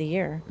at the end of the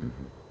year.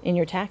 In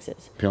your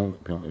taxes.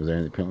 Is there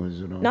any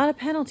penalties at all? Not a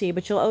penalty,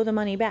 but you'll owe the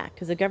money back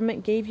because the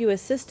government gave you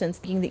assistance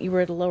thinking that you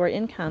were at a lower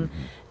income.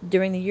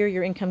 During the year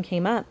your income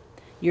came up,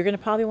 you're going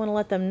to probably want to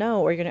let them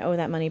know, or you're going to owe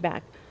that money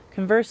back.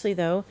 Conversely,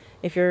 though,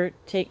 if you're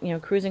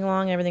cruising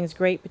along and everything's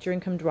great, but your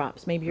income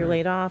drops, maybe you're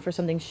laid off or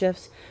something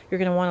shifts, you're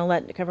going to want to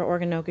let Cover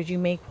Oregon know, because you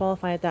may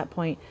qualify at that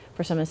point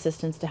for some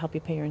assistance to help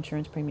you pay your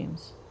insurance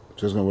premiums.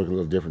 So it's going to work a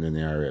little different than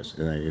the IRS.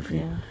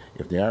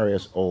 If the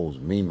IRS owes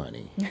me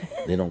money,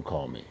 they don't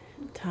call me.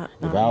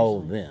 If I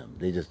owe them,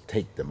 they just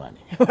take the money.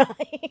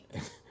 Right.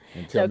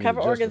 And tell me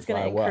Cover Oregon's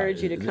going to why.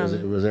 encourage you to come.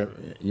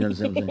 You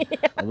understand what I'm saying?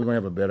 Are we going to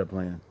have a better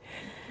plan?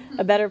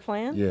 A better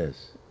plan?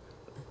 Yes.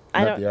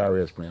 Not the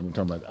IRS plan. I'm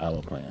talking about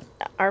our plan.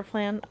 Our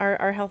plan,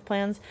 our health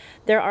plans,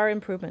 there are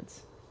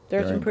improvements.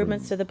 There's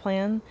improvements to the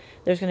plan.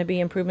 There's going to be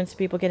improvements to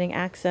people getting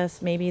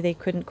access. Maybe they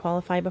couldn't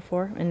qualify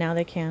before, and now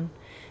they can.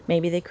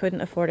 Maybe they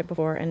couldn't afford it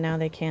before, and now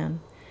they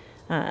can.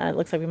 It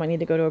looks like we might need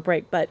to go to a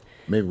break, but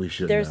maybe we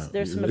should. There's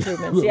some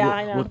improvements. Yeah,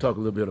 I know. We'll talk a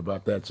little bit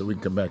about that so we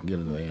can come back and get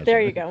into the answer.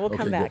 There you go. We'll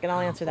come back and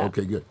I'll answer that.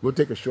 Okay, good. We'll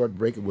take a short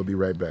break and we'll be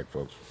right back,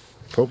 folks.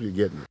 Hope you're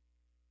getting it.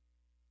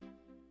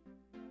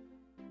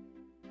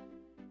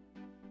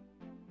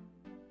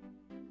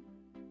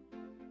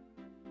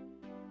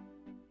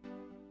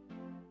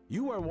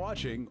 You are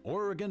watching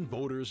Oregon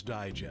Voters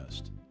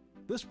Digest.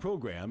 This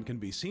program can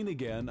be seen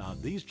again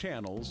on these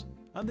channels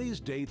on these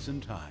dates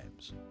and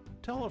times.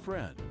 Tell a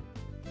friend.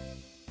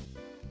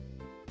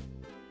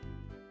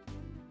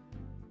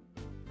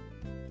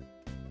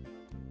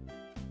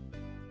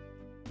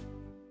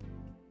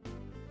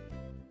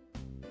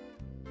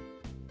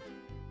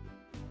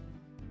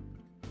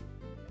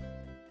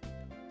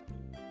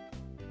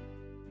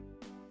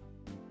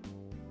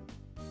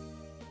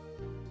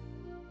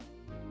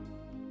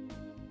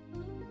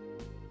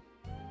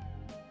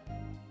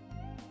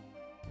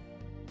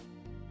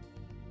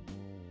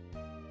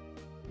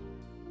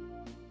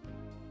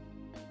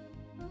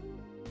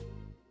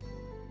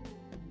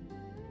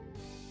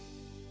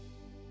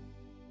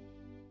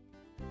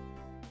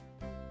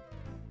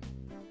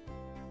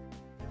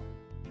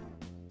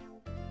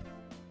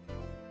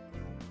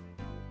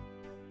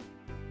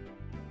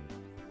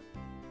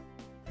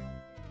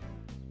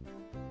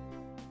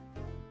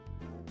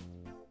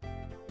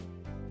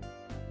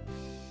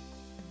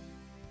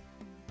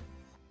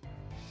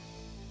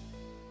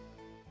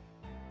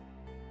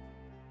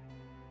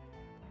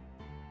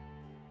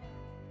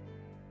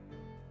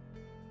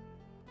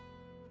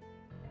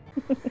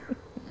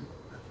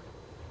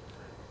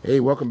 Hey,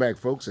 welcome back,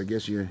 folks. I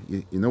guess you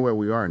know where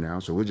we are now,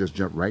 so we'll just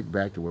jump right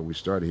back to where we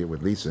started here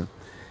with Lisa,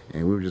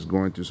 and we were just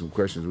going through some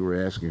questions we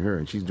were asking her,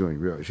 and she's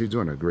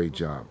doing a great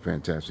job,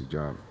 fantastic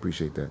job.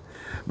 Appreciate that.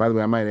 By the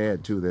way, I might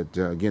add too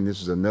that again,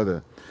 this is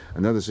another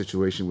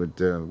situation with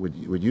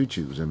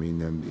YouChoose. I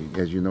mean,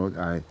 as you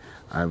know,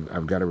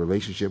 I've got a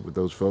relationship with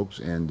those folks,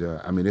 and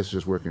I mean, it's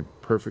just working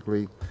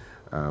perfectly.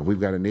 We've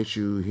got an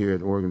issue here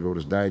at Oregon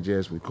Voters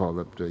Digest. We call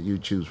up the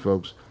YouChoose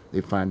folks. They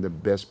find the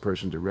best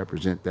person to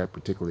represent that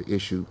particular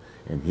issue,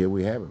 and here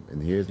we have him.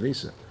 And here's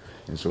Lisa.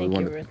 And so we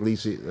want to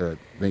Lisa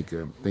thank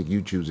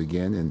YouChoose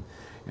again, and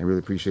really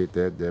appreciate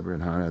that. Deborah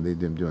and Hannah, they've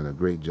been doing a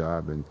great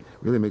job, and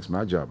really makes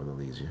my job a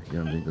little easier. You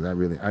know what I mean?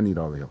 Because I need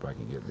all the help I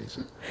can get,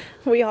 Lisa.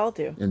 We all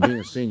do. And being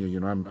a senior, you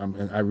know,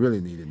 I really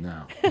need it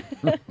now.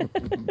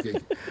 Okay.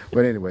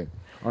 But anyway,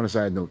 on a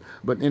side note.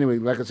 But anyway,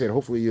 like I said,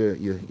 hopefully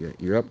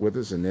you're up with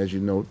us, and as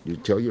you know, you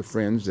tell your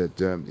friends that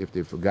if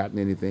they've forgotten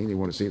anything they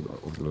want to see.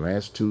 Over the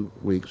last 2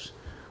 weeks,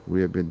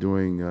 we have been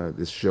doing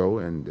this show,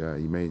 and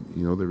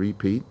you know the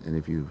repeat, and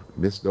if you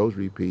missed those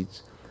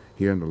repeats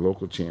here on the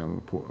local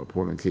channel,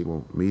 Portland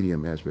Cable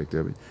Medium aspect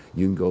of it,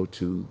 you can go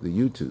to the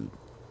YouTube.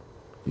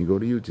 You go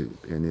to YouTube,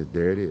 and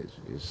there it is.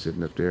 It's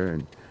sitting up there,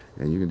 and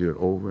you can do it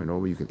over and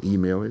over. You can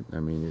email it. I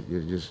mean,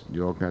 you just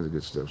do all kinds of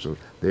good stuff. So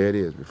there it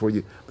is. Before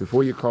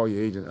you call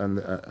your agent,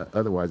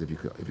 otherwise, if you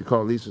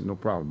call Lisa, no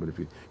problem. But if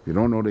you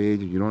don't know the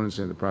agent, you don't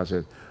understand the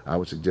process, I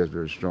would suggest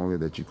very strongly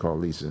that you call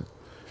Lisa,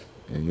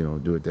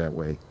 and do it that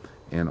way.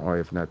 And or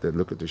if not, then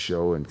look at the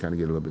show and kind of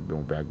get a little bit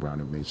more background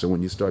of me. So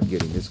when you start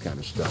getting this kind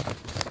of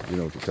stuff, you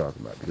know what you're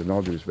talking about. Because in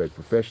all due respect,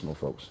 professional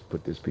folks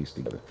put this piece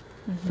together.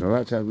 Mm-hmm. And a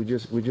lot of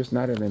times we're just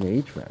not at an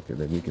age factor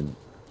that we can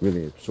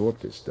really absorb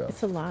this stuff.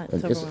 It's a lot.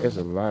 It's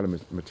a lot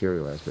of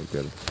material aspect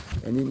of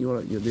it. And then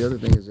the other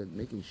thing is that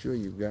making sure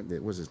you've got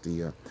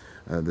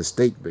the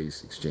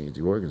state-based exchange,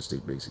 the Oregon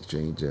State-based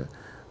exchange.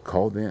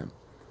 Call them,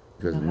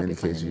 because in many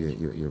cases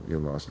you're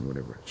lost and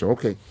whatever. So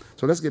okay,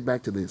 so let's get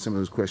back to some of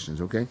those questions.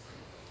 Okay.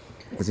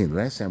 I think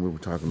last time we were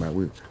talking about,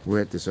 we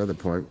were at this other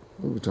part.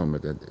 We were talking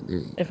about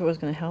that. If it was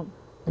going to help,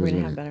 we're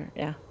going to have better.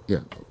 Yeah. Yeah.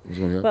 It was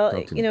going to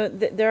help. Well,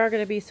 there are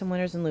going to be some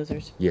winners and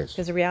losers. Yes.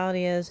 Because the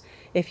reality is,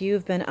 if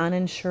you've been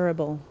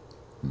uninsurable,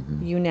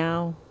 mm-hmm. you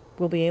now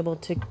will be able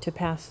to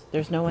pass.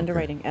 There's no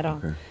underwriting at all.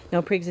 Okay.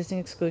 No pre-existing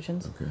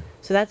exclusions. Okay.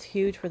 So that's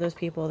huge for those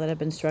people that have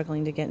been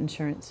struggling to get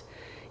insurance.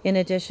 In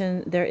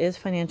addition, there is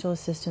financial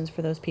assistance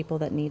for those people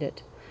that need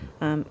it.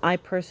 I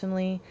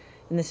personally,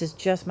 and this is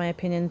just my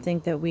opinion,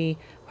 think that we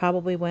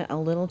probably went a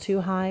little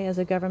too high as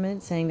a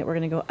government, saying that we're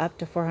going to go up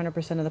to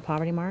 400% of the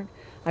poverty mark.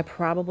 I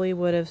probably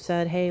would have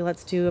said, hey,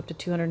 let's do up to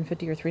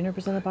 250 or 300%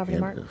 of the poverty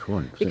mark,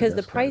 because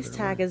the price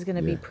tag is going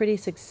to be pretty,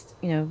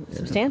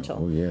 substantial.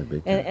 Oh yeah,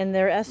 big time. And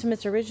their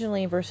estimates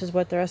originally versus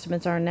what their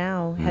estimates are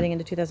now, heading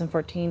into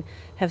 2014,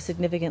 have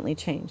significantly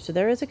changed. So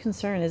there is a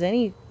concern, as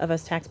any of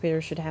us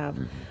taxpayers should have,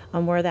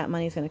 on where that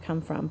money is going to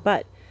come from.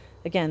 But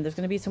again, there's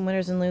going to be some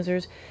winners and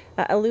losers.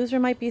 A loser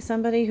might be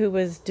somebody who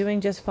was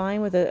doing just fine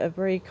with a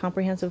very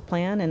comprehensive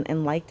plan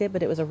and liked it,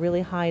 but it was a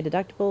really high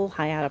deductible,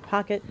 high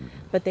out-of-pocket,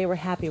 but they were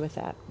happy with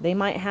that. They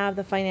might have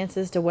the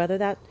finances to weather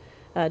that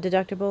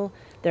deductible.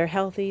 They're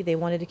healthy. They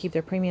wanted to keep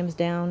their premiums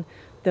down.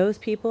 Those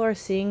people are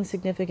seeing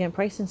significant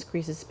price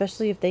increases,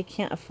 especially if they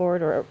can't afford,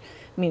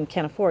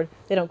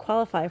 they don't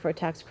qualify for a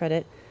tax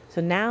credit.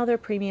 So now their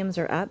premiums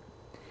are up.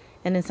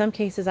 And in some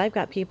cases, I've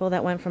got people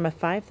that went from a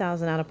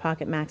 $5,000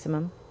 out-of-pocket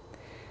maximum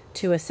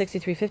to a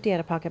 $6,350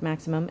 out-of-pocket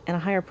maximum and a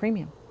higher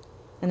premium,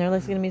 and they're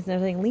looking at me and they're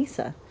saying,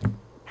 "Lisa,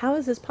 how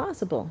is this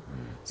possible?"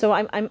 So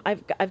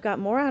I've got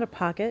more out of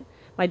pocket,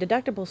 my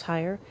deductible's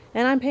higher,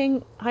 and I'm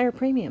paying higher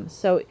premiums.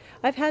 So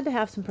I've had to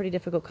have some pretty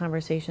difficult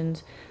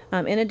conversations.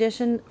 In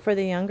addition, for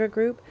the younger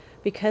group,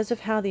 because of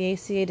how the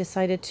ACA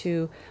decided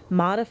to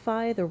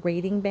modify the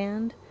rating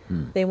band,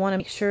 They want to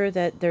make sure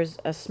that there's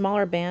a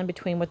smaller band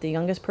between what the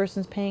youngest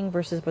person's paying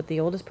versus what the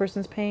oldest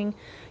person's paying.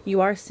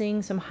 You are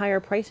seeing some higher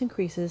price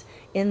increases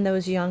in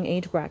those young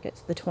age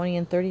brackets, the 20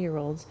 and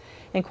 30-year-olds.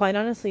 And quite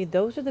honestly,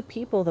 those are the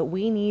people that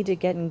we need to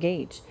get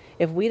engaged.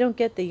 If we don't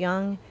get the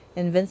young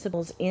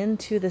invincibles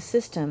into the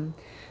system,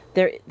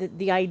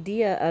 the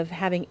idea of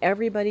having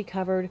everybody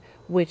covered,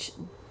 which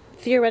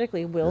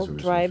theoretically will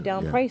drive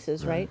down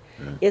prices, right?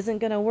 Isn't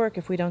going to work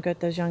if we don't get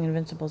those young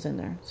invincibles in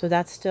there. So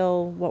that's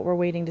still what we're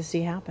waiting to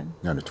see happen.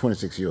 Now, the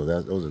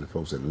 26-year-olds, those are the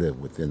folks that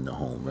live within the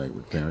home, right?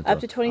 With parents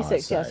up to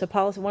 26, yeah. So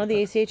policy, one of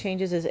the ACA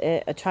changes is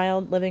a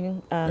child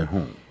living at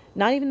home.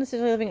 Not even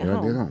necessarily living at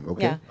home.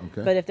 Okay. Yeah.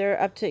 Okay. But if they're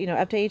up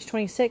to age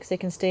 26, they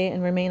can stay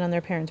and remain on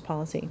their parents'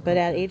 policy. But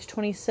at age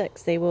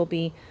 26, they will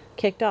be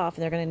kicked off,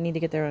 and they're going to need to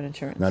get their own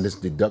insurance. Now, this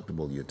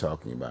deductible you're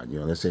talking about,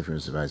 let's say, for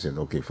instance, if I said,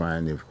 okay,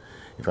 fine,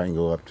 if I can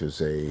go up to,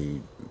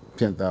 say,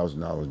 $10,000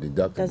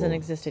 deductible. Doesn't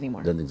exist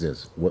anymore. Doesn't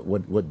exist.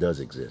 What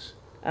does exist?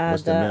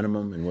 What's the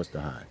minimum and what's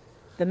the high?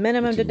 The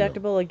minimum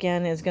deductible,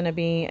 again, is going to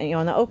be,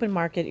 on the open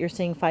market, you're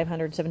seeing $500,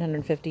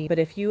 $750. But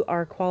if you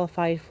are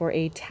qualified for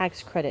a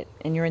tax credit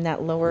and you're in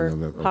that lower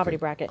poverty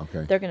bracket,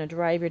 they're going to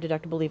drive your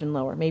deductible even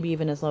lower, maybe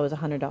even as low as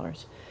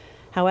 $100.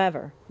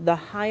 However, the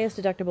highest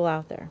deductible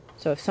out there,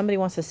 so if somebody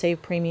wants to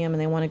save premium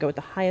and they want to go with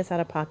the highest out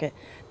of pocket,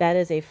 that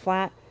is a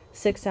flat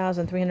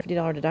 $6,350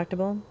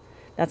 deductible.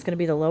 That's going to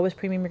be the lowest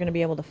premium you're going to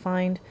be able to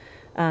find.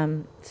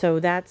 So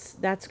that's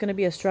going to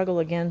be a struggle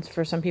again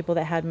for some people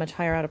that had much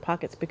higher out of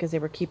pockets because they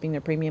were keeping their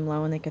premium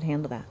low and they could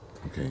handle that.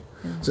 Okay,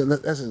 so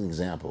that's an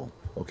example.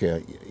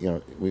 Okay,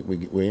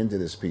 we're into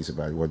this piece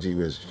about, well, gee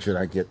whiz, should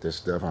I get this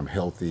stuff? I'm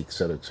healthy, et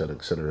cetera, et cetera,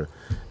 et cetera,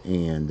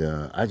 and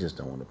I just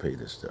don't want to pay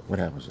this stuff. What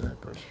happens to that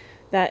person?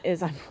 That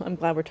is, I'm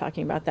glad we're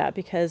talking about that,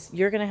 because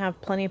you're going to have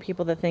plenty of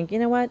people that think, you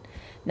know what,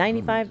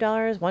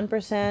 $95,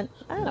 1%,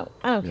 I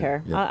don't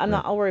care.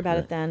 I'll worry about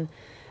it then.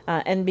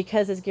 And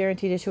because it's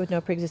guaranteed issue with no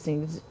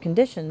pre-existing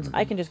conditions,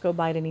 I can just go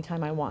buy it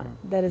anytime I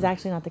want. That is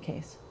actually not the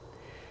case.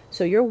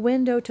 So your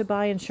window to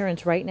buy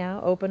insurance right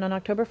now, open on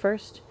October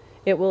 1st,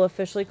 it will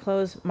officially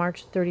close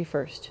March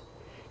 31st.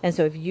 And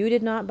so if you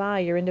did not buy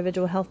your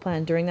individual health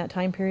plan during that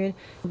time period,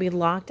 you'll be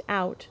locked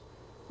out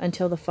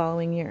until the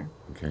following year.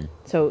 Okay.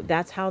 So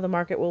that's how the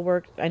market will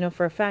work. I know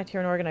for a fact here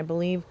in Oregon, I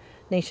believe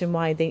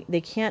nationwide,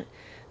 they can't,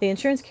 the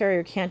insurance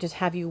carrier can't just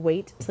have you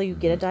wait till you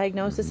get a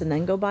diagnosis and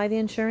then go buy the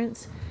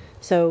insurance.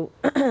 So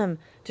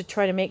to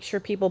try to make sure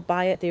people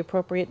buy at the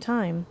appropriate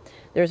time,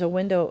 there's a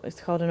window, it's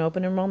called an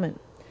open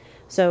enrollment.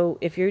 So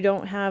if you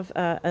don't have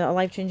a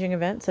life-changing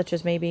event, such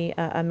as maybe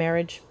a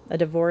marriage, a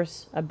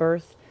divorce, a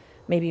birth,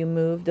 maybe you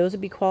move, those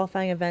would be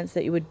qualifying events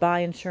that you would buy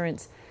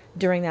insurance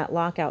during that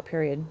lockout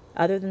period.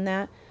 Other than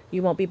that,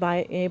 you won't be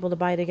able to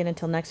buy it again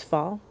until next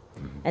fall.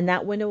 And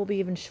that window will be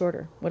even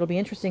shorter. What'll be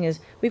interesting is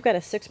we've got a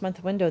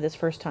 6-month window this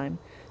first time.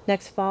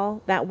 Next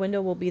fall, that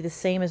window will be the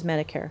same as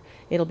Medicare.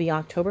 It'll be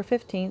October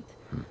 15th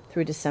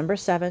through December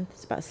 7th.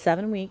 It's about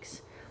 7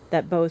 weeks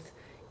that both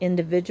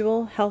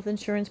individual health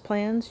insurance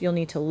plans, you'll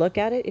need to look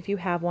at it if you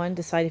have one,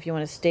 decide if you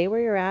want to stay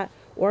where you're at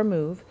or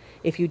move.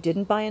 If you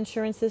didn't buy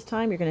insurance this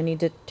time, you're going to need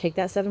to take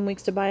that 7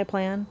 weeks to buy a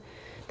plan.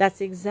 That's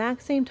the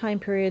exact same time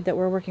period that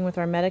we're working with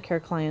our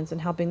Medicare clients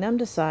and helping them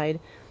decide,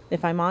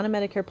 if I'm on a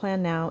Medicare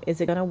plan now,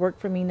 is it going to work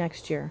for me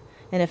next year?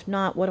 And if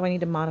not, what do I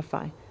need to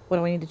modify? What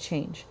do I need to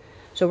change?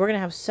 So we're going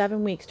to have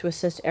 7 weeks to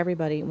assist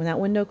everybody. When that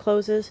window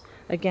closes,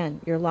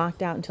 again, you're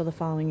locked out until the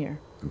following year.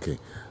 Okay.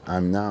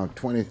 I'm now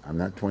 20. I'm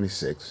not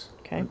 26.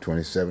 Okay. I'm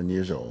 27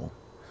 years old.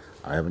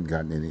 I haven't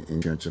gotten any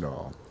insurance at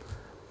all.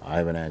 I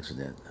have an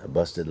accident, a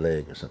busted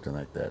leg or something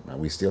like that. Now,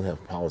 we still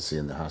have policy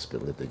in the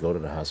hospital. If they go to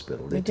the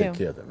hospital, they take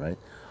care of them, right?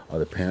 Are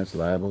the parents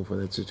liable for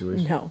that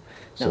situation? No.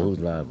 So who's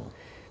liable?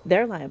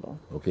 They're liable.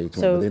 Okay,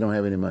 so, but they don't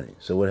have any money.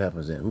 So what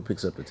happens then? Who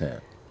picks up the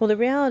tab? Well, the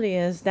reality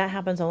is that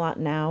happens a lot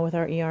now with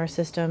our ER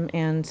system,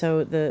 and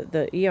so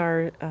the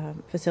ER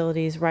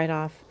facilities write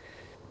off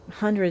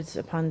hundreds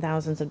upon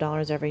thousands of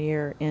dollars every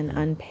year in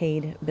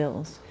unpaid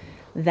bills.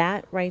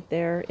 That right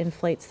there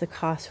inflates the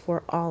cost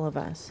for all of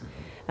us.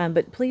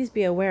 But please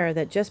be aware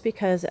that just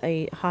because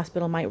a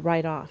hospital might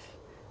write off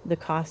the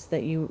costs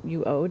that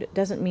you owed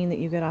doesn't mean that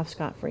you get off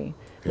scot-free.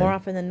 Okay. More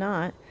often than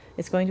not,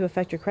 it's going to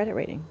affect your credit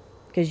rating,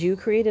 because you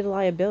created a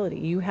liability.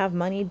 You have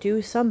money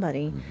due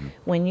somebody.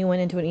 When you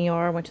went into an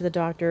ER, went to the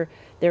doctor,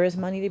 there is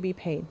money to be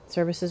paid,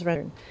 services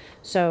rendered.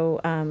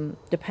 So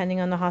depending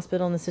on the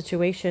hospital and the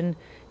situation,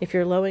 if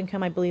you're low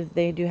income, I believe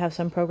they do have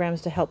some programs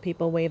to help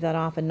people waive that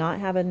off and not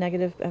have a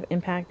negative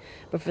impact.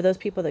 But for those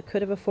people that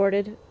could have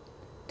afforded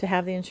to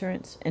have the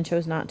insurance and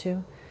chose not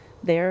to,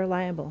 they're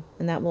liable,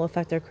 and that will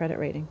affect their credit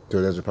rating.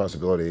 So there's a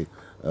possibility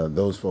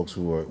those folks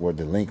who were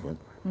delinquent,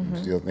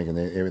 still thinking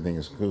that everything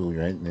is cool,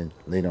 right? And then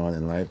later on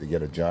in life, they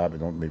get a job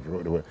and don't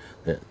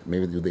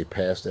maybe do they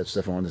pass that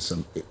stuff on to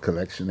some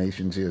collection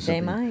agency or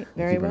something? They might,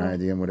 very well. Keep an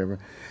idea and whatever.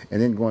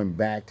 And then going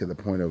back to the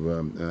point of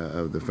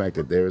the fact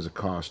that there is a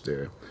cost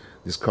there.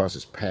 This cost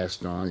is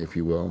passed on, if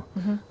you will,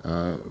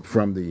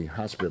 from the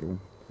hospital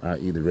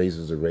either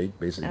raises the rate,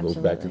 basically goes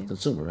back to the Absolutely.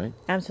 consumer, right?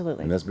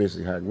 Absolutely. And that's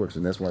basically how it works.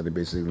 And that's why they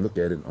basically look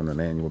at it on an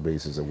annual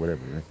basis or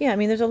whatever, right? Yeah, I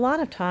mean, there's a lot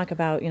of talk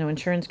about,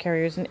 insurance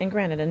carriers, and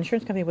granted, an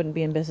insurance company wouldn't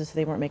be in business if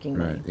they weren't making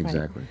money. Right,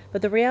 exactly.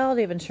 But the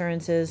reality of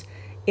insurance is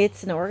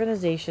it's an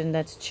organization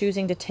that's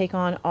choosing to take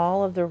on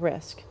all of the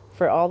risk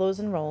for all those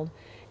enrolled,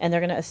 and they're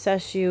going to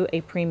assess you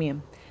a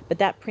premium. But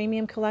that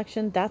premium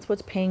collection, that's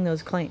what's paying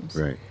those claims.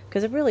 Right.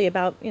 Because really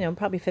about,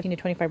 probably 15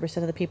 to 25%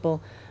 of the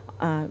people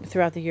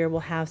throughout the year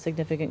will have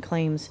significant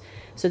claims.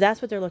 So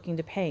that's what they're looking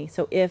to pay.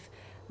 So if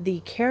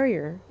the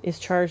carrier is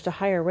charged a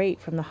higher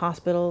rate from the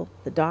hospital,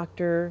 the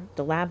doctor,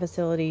 the lab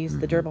facilities,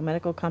 the durable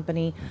medical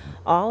company,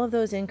 all of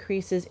those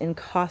increases in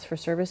cost for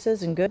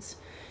services and goods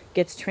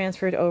gets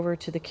transferred over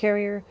to the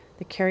carrier.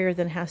 The carrier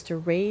then has to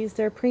raise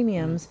their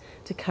premiums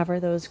to cover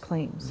those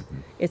claims.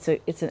 It's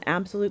an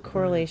absolute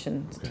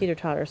correlation. It's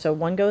teeter-totter. So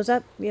one goes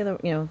up, the other,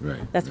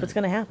 that's what's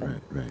going to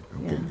happen. Right.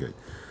 Okay, Yeah. good.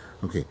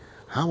 Okay,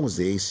 how was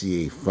the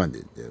ACA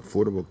funded? The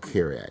Affordable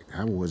Care Act.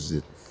 How was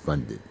it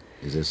funded?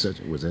 Was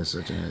there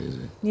such a?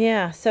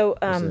 Yeah, so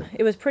that?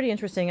 it was pretty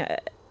interesting.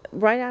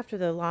 Right after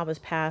the law was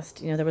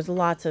passed, there was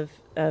lots of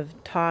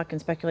talk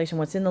and speculation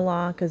what's in the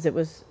law because it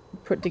was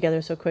put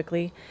together so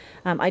quickly.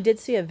 I did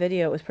see a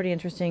video. It was pretty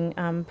interesting.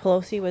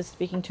 Pelosi was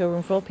speaking to a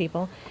room full of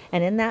people,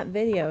 and in that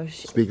video,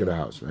 Speaker of the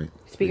House, right?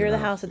 Speaker of the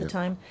House at the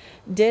time,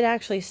 did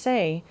actually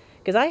say,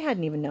 because I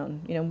hadn't even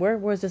known, where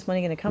was this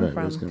money going to come Right,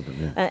 from? where's it coming from,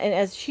 yeah. And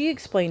as she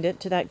explained it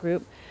to that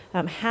group,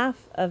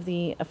 half of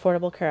the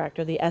Affordable Care Act,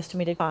 or the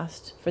estimated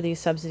cost for these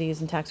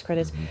subsidies and tax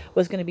credits,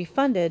 was going to be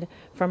funded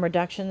from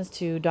reductions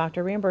to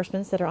doctor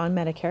reimbursements that are on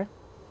Medicare,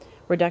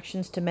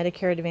 reductions to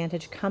Medicare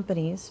Advantage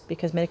companies,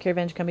 because Medicare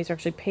Advantage companies are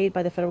actually paid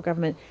by the federal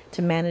government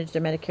to manage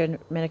their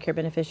Medicare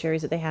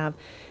beneficiaries that they have,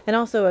 and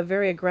also a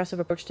very aggressive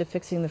approach to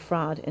fixing the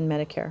fraud in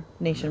Medicare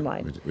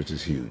nationwide. Which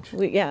is huge.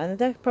 And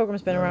that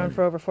program's been around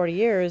for over 40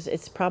 years.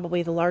 It's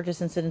probably the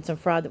largest incidence of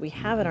fraud that we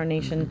have in our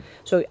nation.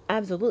 So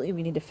absolutely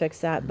we need to fix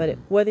that. But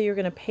whether you're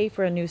going to pay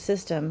for a new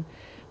system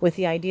with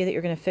the idea that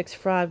you're going to fix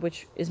fraud,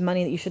 which is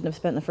money that you shouldn't have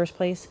spent in the first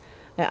place,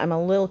 I'm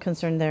a little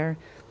concerned there.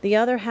 The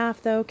other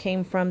half, though,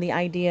 came from the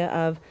idea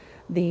of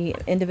the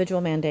individual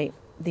mandate,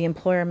 the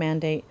employer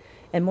mandate,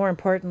 and more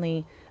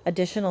importantly,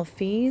 additional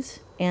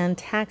fees and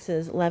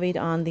taxes levied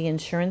on the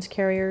insurance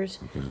carriers,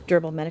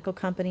 durable medical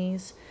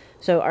companies.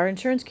 So our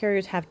insurance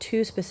carriers have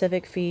two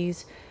specific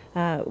fees.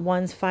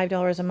 One's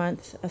 $5 a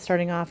month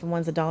starting off, and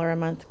one's $1 a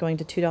month going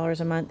to $2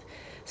 a month.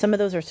 Some of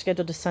those are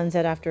scheduled to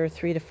sunset after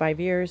 3 to 5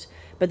 years,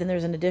 but then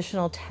there's an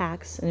additional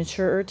tax, an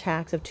insurer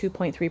tax of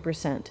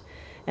 2.3%.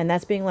 And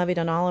that's being levied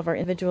on all of our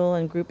individual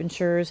and group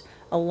insurers,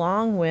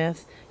 along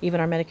with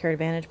even our Medicare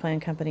Advantage plan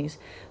companies.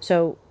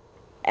 So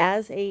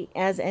as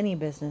any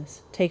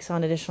business takes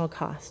on additional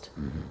cost,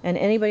 and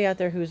anybody out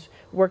there who's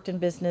worked in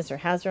business or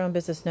has their own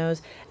business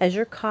knows, as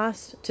your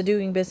cost to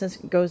doing business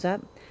goes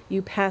up,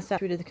 you pass that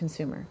through to the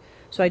consumer.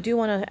 So I do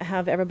want to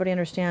have everybody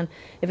understand,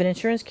 if an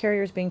insurance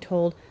carrier is being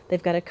told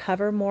they've got to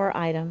cover more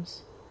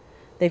items,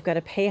 they've got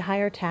to pay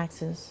higher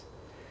taxes,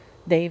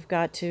 they've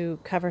got to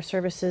cover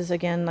services,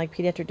 again, like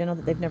pediatric dental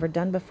that they've never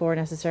done before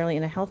necessarily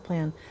in a health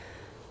plan,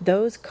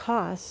 those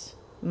costs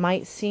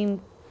might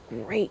seem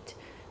great,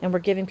 and we're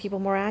giving people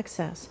more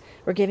access.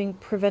 We're giving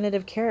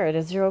preventative care at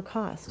a zero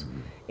cost.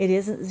 It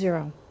isn't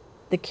zero.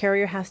 The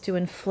carrier has to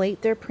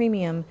inflate their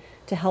premium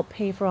to help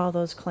pay for all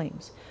those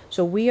claims.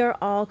 So we are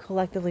all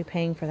collectively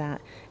paying for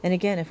that. And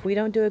again, if we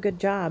don't do a good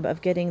job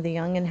of getting the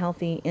young and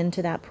healthy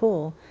into that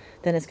pool,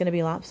 then it's going to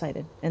be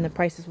lopsided, and the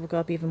prices will go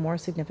up even more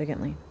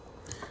significantly.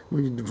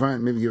 Will you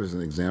maybe give us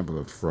an example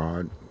of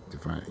fraud?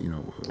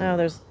 Oh,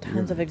 there's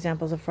tons of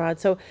examples of fraud.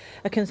 So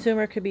a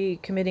consumer could be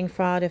committing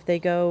fraud if they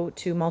go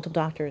to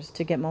multiple doctors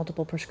to get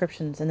multiple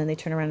prescriptions, and then they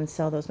turn around and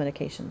sell those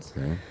medications.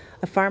 Okay.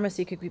 A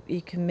pharmacy could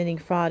be committing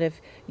fraud if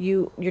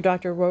your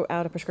doctor wrote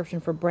out a prescription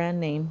for brand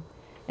name,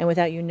 and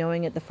without you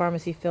knowing it, the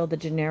pharmacy filled the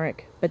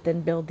generic, but then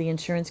billed the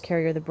insurance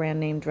carrier the brand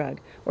name drug,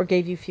 or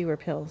gave you fewer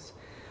pills.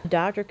 A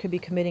doctor could be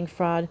committing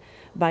fraud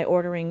by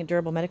ordering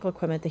durable medical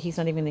equipment that he's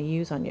not even going to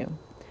use on you,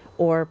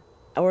 or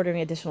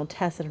ordering additional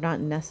tests that are not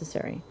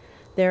necessary.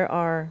 There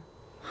are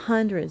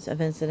hundreds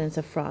of incidents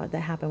of fraud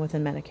that happen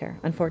within Medicare,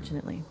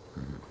 unfortunately.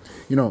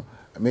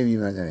 Maybe you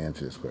might not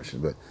answer this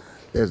question, but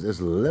there's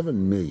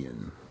 11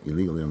 million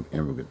illegal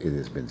immigrants, it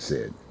has been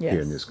said,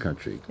 here in this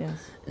country.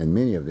 Yes. And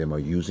many of them are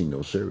using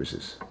those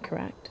services.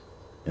 Correct.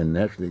 And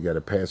naturally, got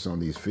to pass on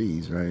these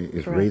fees, right?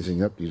 It's Correct.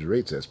 raising up these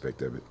rates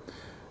aspect of it.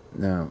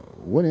 Now,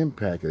 what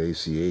impact the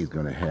ACA is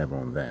going to have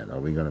on that? Are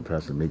we going to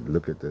possibly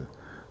look at the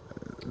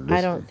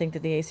I don't think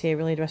that the ACA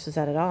really addresses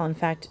that at all. In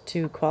fact,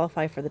 to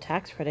qualify for the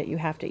tax credit, you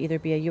have to either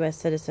be a U.S.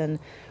 citizen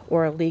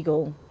or a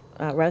legal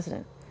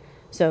resident.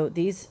 So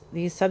these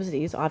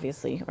subsidies,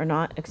 obviously, are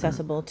not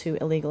accessible to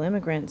illegal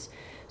immigrants.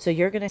 So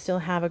you're going to still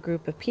have a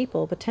group of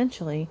people,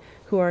 potentially,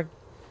 who are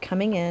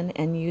coming in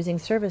and using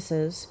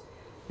services,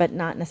 but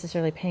not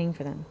necessarily paying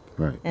for them.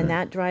 Right. And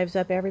that drives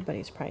up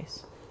everybody's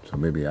price. So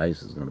maybe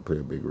ICE is going to play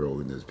a big role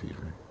in this piece,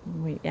 right?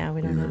 We don't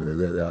know.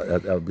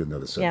 That would be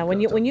another subject. Yeah, when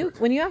I'll you talk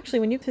about. you actually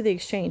when you go through the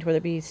exchange, whether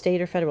it be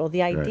state or federal,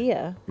 the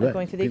idea of Right.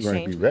 going through the People are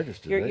gonna exchange, be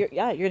registered, right?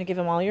 you're going to give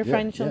them all your Yeah,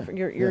 financial,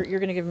 yeah, you're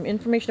going to give them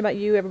information about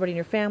you, everybody in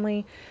your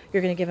family.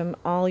 You're going to give them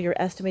all your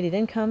estimated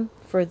income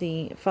for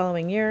the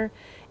following year,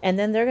 and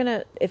then they're going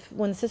to, if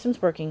when the system's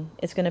working,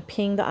 it's going to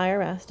ping the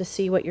IRS to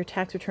see what your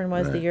tax return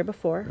was the Right, year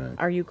before. right.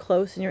 Are you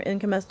close in your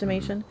income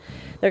estimation?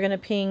 They're going to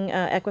ping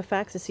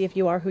Equifax to see if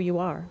you are who you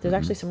are. There's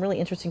actually some really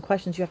interesting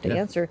questions you have to Yeah.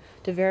 answer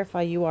to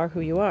verify you are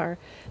who you are.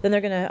 Then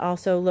they're going to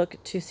also look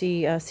to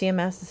see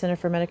CMS, the Center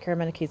for Medicare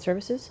and Medicaid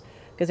Services,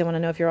 because they want to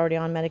know if you're already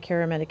on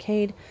Medicare or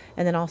Medicaid,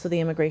 and then also the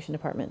Immigration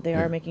Department. They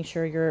are making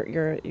sure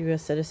you're a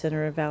U.S. citizen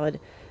or a valid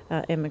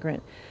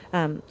immigrant.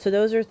 So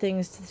those are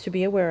things to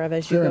be aware of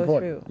as you Very go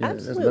important. through. Yeah,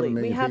 that's Absolutely, 11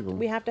 million people.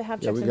 we have to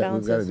have Yeah, checks and we've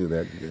balances. got to do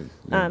that.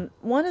 Yeah.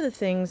 One of the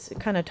things,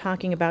 kind of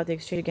talking about the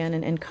exchange again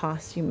and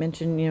costs, you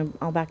mentioned,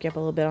 I'll back you up a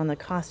little bit on the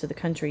cost of the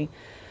country.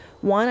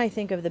 One, I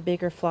think of the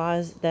bigger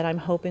flaws that I'm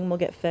hoping will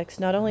get fixed.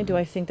 Not only do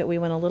I think that we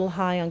went a little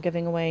high on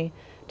giving away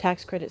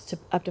tax credits to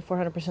up to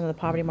 400% of the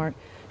poverty mark,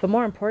 but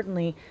more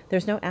importantly,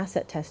 there's no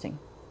asset testing.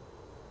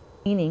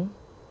 Meaning,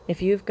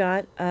 if you've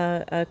got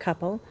a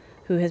couple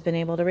who has been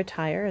able to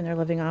retire and they're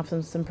living off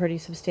some pretty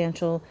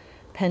substantial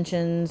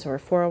pensions or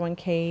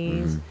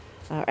 401ks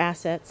or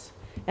assets,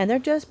 and they're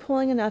just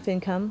pulling enough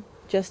income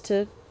just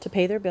to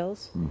pay their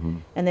bills,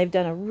 and they've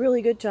done a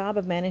really good job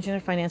of managing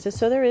their finances,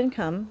 so their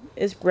income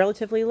is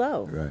relatively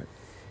low. Right.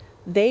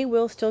 They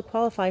will still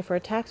qualify for a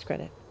tax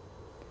credit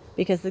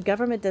because the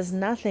government does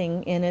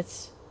nothing in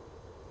its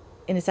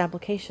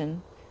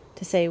application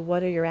to say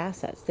what are your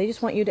assets. They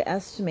just want you to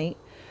estimate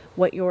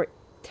what your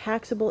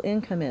taxable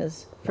income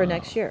is for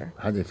next year.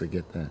 How'd they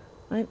forget that?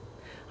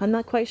 I'm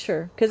not quite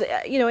sure because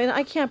and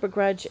I can't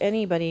begrudge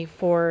anybody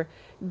for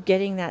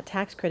getting that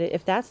tax credit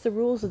if that's the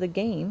rules of the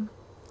game,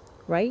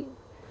 right?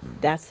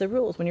 That's the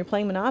rules. When you're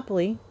playing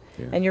Monopoly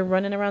and you're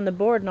running around the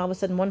board and all of a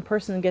sudden one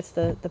person gets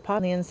the pot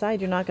on the inside,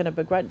 you're not going to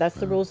begrudge. That's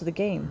the rules of the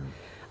game.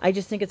 I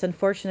just think it's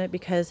unfortunate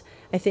because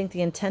I think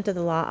the intent of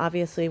the law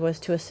obviously was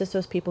to assist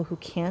those people who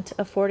can't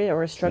afford it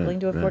or are struggling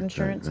to afford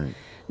insurance,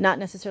 not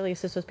necessarily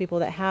assist those people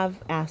that have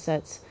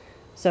assets.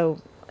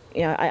 So,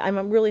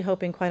 I'm really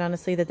hoping, quite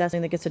honestly, that that's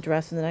something that gets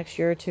addressed in the next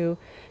year or two,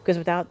 because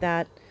without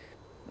that,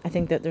 I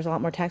think that there's a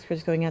lot more tax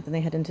credits going out than they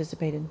had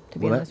anticipated, to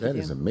be Well, honest that with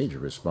you. is a major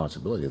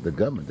responsibility of the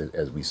government, I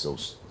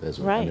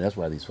Right. mean, that's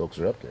why these folks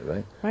are up there,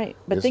 right? Right,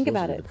 but They're think supposed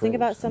about to it. get the Think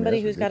about programs. I mean, somebody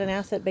that's who's got an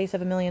ridiculous. asset base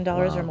of $1 million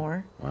or Wow.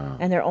 more, Wow.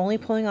 and they're only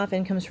pulling off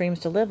income streams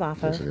to live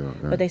off of, Yes, they are,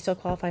 right. but they still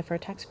qualify for a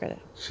tax credit.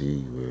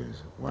 Gee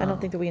whiz. Wow. I don't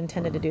think that we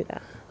intended to do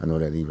that. I know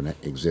that even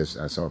exists.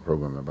 I saw a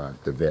program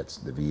about the vets,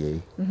 the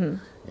VA,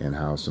 and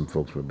how some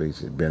folks were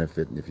basically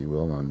benefiting, if you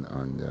will,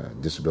 on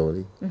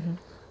disability,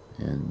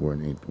 and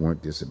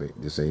weren't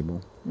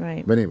disabled.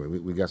 Right. But anyway,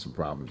 we got some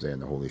problems there in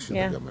the whole issue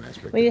Yeah. of the government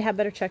aspect. We need to have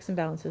better checks and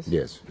balances.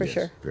 Yes, For yes,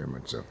 sure. very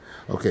much so.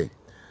 Okay,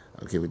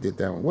 we did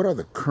that one. What are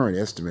the current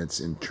estimates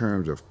in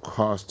terms of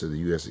cost to the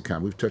U.S.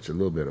 economy? We've touched a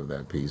little bit of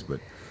that piece, but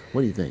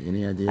what do you think?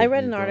 Any idea? I read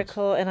Any an thoughts?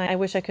 article, and I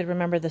wish I could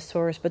remember the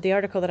source, but the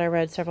article that I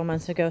read several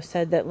months ago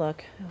said that,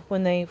 look,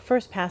 when they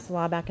first passed the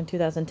law back in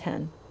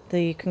 2010,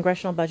 the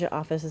Congressional Budget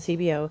Office, the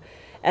CBO,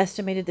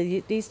 estimated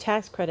that these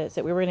tax credits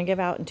that we were going to give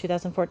out in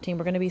 2014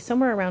 were going to be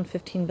somewhere around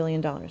 $15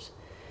 billion.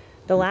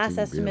 The last 15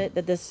 estimate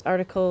that this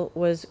article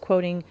was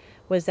quoting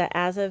was that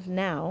as of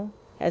now,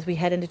 as we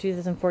head into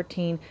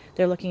 2014,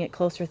 they're looking at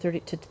closer to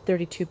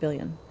 32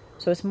 billion.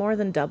 So it's more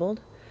than doubled.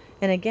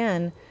 And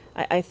again,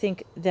 I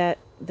think that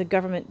the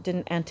government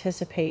didn't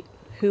anticipate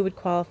who would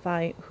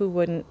qualify, who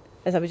wouldn't.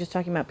 As I was just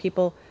talking about,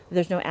 people,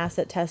 there's no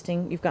asset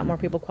testing. You've got more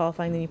people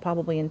qualifying than you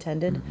probably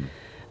intended.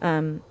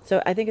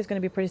 So I think it's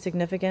going to be pretty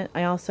significant.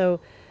 I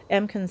also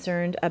am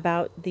concerned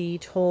about the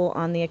toll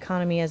on the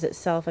economy as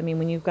itself. I mean,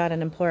 when you've got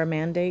an employer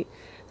mandate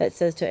that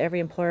says to every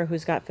employer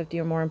who's got 50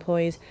 or more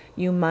employees,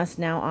 you must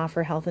now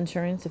offer health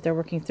insurance if they're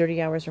working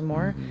 30 hours or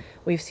more.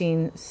 We've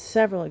seen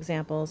several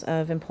examples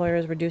of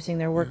employers reducing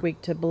their work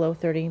week to below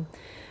 30.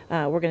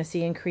 We're going to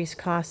see increased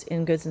costs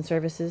in goods and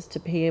services to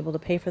be able to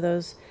pay for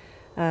those.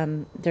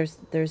 There's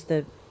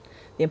the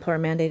employer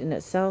mandate in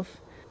itself.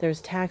 There's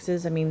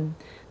taxes. I mean,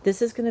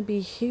 this is going to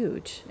be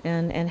huge,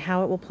 and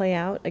how it will play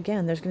out.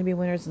 Again, there's going to be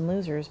winners and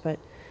losers, but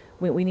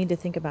we need to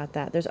think about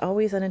that. There's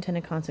always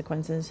unintended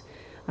consequences.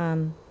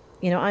 I'm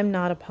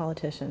not a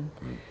politician,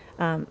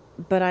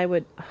 but I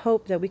would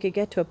hope that we could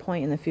get to a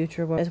point in the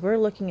future where, as we're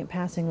looking at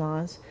passing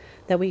laws,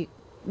 that we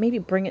maybe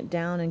bring it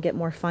down and get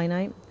more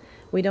finite.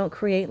 We don't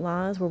create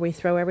laws where we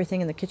throw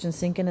everything in the kitchen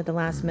sink in at the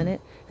last minute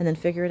and then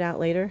figure it out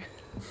later.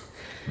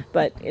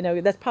 But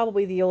that's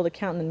probably the old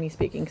accountant in me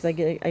speaking, because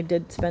I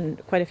did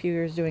spend quite a few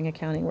years doing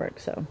accounting work.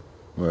 So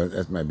Well,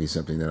 that might be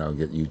something that I'll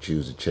get you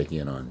choose to check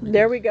in on.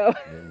 there we go.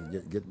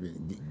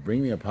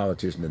 Bring me a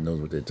politician that knows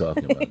what they're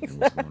talking about and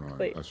what's going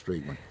Exactly. on. A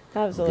straight one.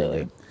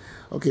 Absolutely.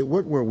 Okay,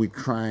 what were we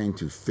trying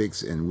to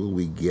fix, and will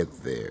we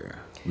get there?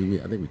 I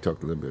think we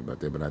talked a little bit about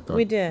that, but I thought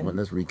We did. Well,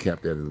 let's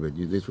recap that a little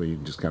bit. This way, you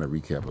can just kind of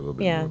recap a little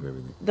bit more Yeah, of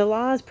everything. the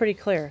law is pretty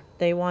clear.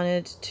 They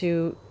wanted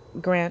to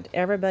grant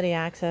everybody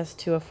access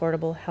to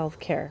affordable health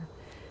care.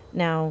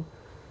 Now,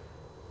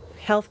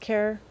 health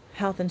care,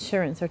 health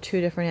insurance are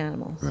two different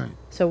animals. Right.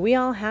 So we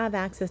all have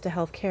access to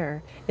health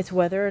care. It's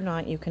whether or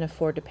not you can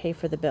afford to pay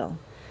for the bill.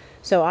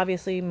 So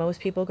obviously most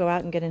people go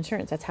out and get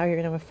insurance. That's how you're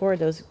going to afford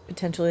those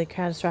potentially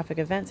catastrophic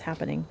events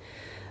happening.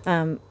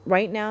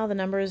 Right now, the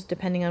numbers,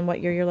 depending on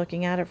what year you're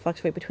looking at,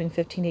 fluctuate between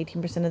 15 to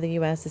 18% of the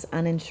U.S. is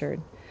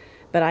uninsured.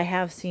 But I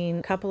have seen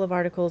a couple of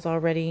articles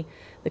already.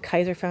 The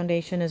Kaiser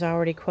Foundation is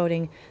already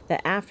quoting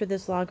that after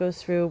this law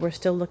goes through, we're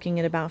still looking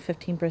at about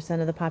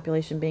 15% of the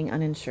population being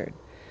uninsured.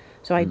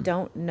 So I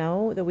don't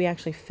know that we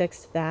actually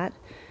fixed that.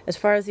 As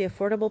far as the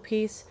affordable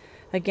piece,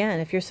 again,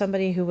 if you're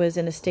somebody who was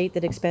in a state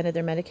that expanded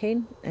their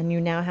Medicaid and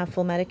you now have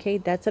full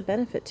Medicaid, that's a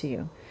benefit to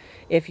you.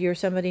 If you're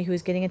somebody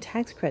who's getting a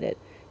tax credit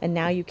and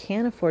now you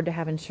can afford to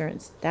have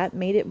insurance, that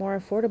made it more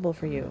affordable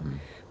for you.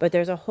 But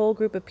there's a whole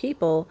group of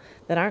people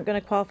that aren't going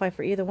to qualify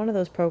for either one of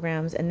those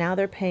programs, and now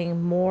they're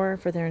paying more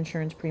for their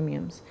insurance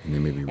premiums. And they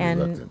may be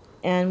reluctant.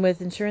 And with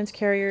insurance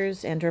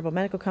carriers and durable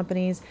medical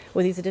companies,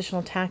 with these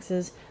additional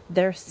taxes,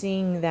 they're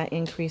seeing that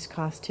increased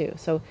cost too.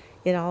 So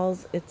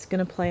it's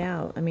going to play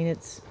out. I mean,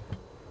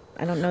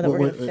 I don't know that we're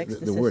going to fix the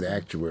system. word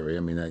actuary, I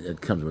mean, it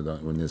comes with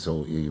this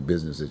whole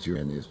business that you're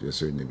in to a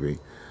certain degree.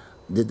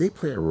 Did they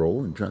play a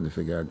role in trying to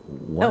figure out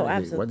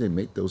why they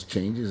make those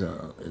changes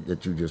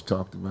that you just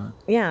talked about?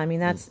 Yeah, I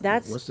mean, that's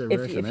what's their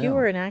if you rationale?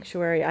 were an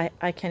actuary,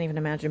 I can't even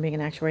imagine being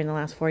an actuary in the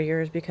last 4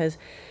 years, because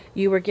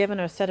you were given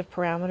a set of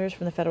parameters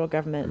from the federal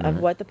government of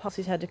what the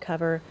policies had to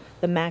cover,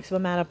 the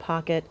maximum out of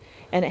pocket,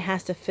 and it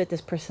has to fit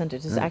this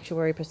percentage, this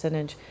actuary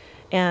percentage.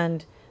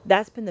 And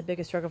that's been the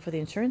biggest struggle for the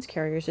insurance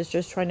carriers, is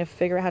just trying to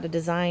figure out how to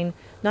design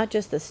not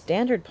just the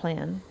standard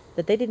plan,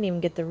 that they didn't even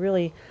get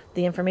the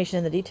information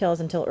and the details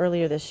until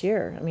earlier this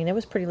year. I mean, it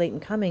was pretty late in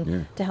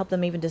coming to help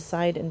them even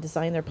decide and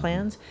design their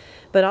plans.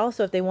 But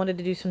also if they wanted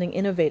to do something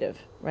innovative,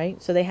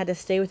 right? So they had to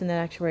stay within that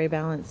actuary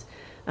balance.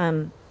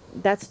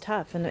 That's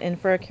tough. And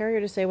for a carrier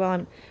to say,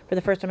 well, for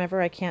the first time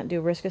ever, I can't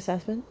do risk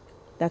assessment,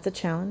 that's a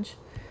challenge.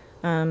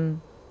 I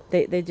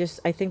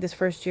think this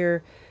first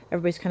year,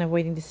 everybody's kind of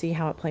waiting to see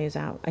how it plays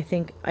out. I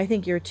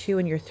think year 2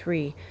 and year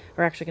 3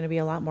 are actually going to be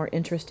a lot more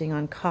interesting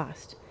on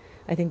cost.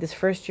 I think this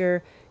first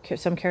year,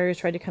 some carriers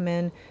tried to come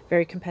in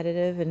very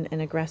competitive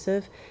and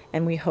aggressive,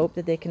 and we hope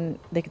that they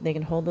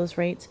can hold those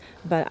rates.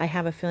 But I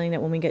have a feeling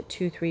that when we get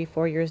 2, 3,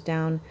 4 years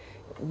down,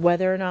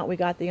 whether or not we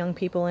got the young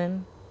people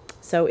in,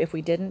 so if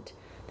we didn't,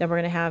 then we're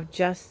going to have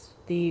just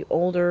the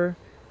older,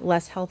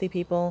 less healthy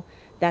people.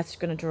 That's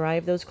going to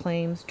drive those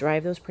claims,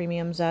 drive those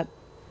premiums up.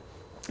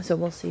 So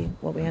we'll see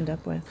what we end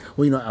up with.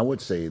 Well, I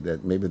would say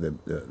that maybe the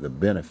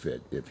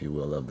benefit, if you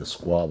will, of the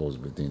squabbles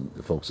between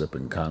the folks up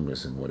in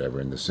Congress and whatever,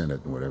 in the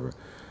Senate and whatever,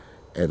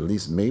 at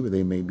least maybe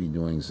they may be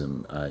doing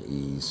some,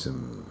 i.e.,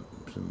 some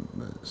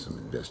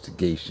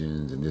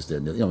investigations and this, that,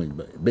 and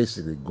that.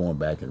 Basically going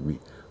back and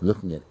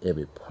looking at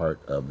every part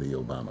of the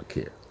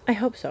Obamacare. I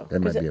hope so.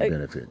 That might be a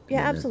benefit.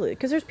 Yeah, absolutely.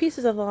 Because there's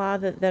pieces of the law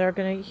that are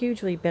going to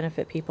hugely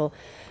benefit people.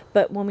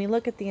 But when we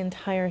look at the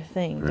entire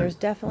thing, there's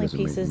definitely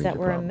pieces that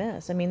were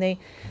amiss. I mean,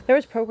 there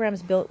was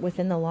programs built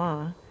within the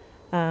law,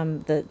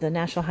 the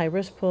National High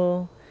Risk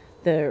Pool,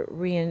 the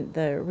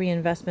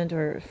reinvestment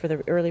or for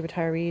the early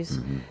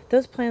retirees.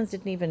 Those plans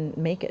didn't even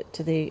make it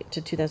to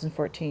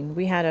 2014.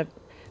 We had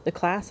the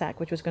Class Act,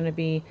 which was going to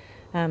be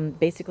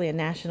basically a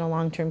national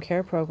long-term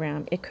care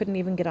program. It couldn't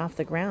even get off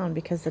the ground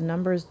because the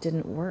numbers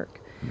didn't work.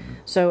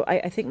 So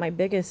I think my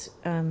biggest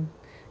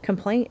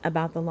complaint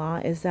about the law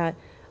is that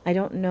I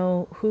don't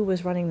know who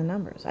was running the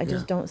numbers. I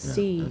just don't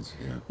see,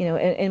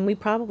 and we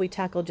probably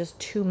tackled just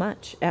too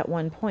much at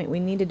one point. We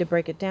needed to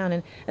break it down.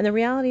 And the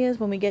reality is,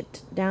 when we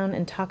get down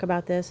and talk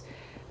about this,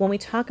 when we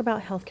talk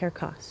about healthcare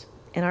costs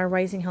and our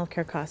rising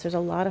healthcare costs, there's a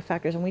lot of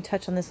factors, and we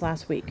touched on this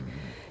last week.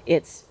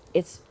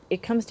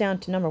 It comes down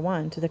to, number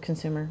one, to the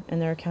consumer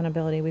and their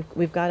accountability.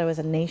 We've got to, as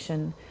a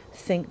nation,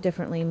 think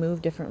differently,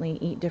 move differently,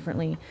 eat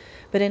differently.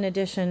 But in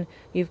addition,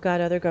 you've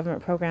got other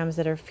government programs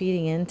that are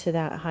feeding into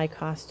that high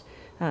cost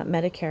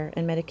Medicare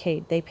and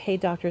Medicaid. They pay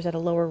doctors at a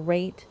lower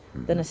rate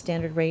than a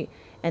standard rate,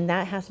 and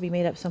that has to be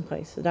made up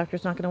someplace. The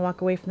doctor's not going to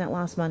walk away from that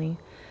lost money.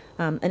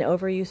 An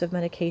overuse of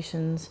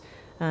medications,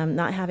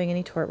 not having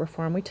any tort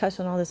reform. We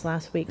touched on all this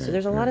last week. So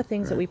there's a lot of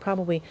things that we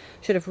probably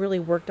should have really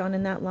worked on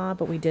in that law,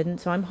 but we didn't.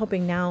 So I'm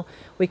hoping now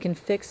we can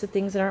fix the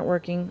things that aren't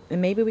working,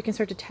 and maybe we can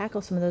start to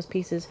tackle some of those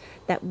pieces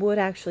that would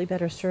actually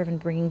better serve in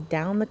bringing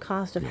down the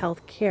cost of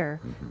health care.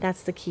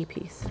 That's the key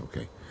piece.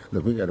 Okay.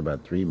 Look, we got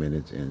about 3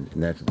 minutes, and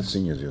naturally the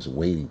seniors are just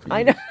waiting for you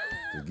I know.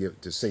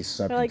 to say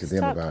something Like, to them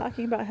stop about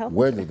talking about health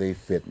where care. do they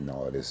fit in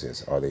all of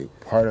this? Are they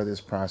part of this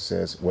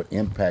process? What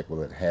impact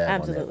will it have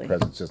Absolutely. on that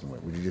present system?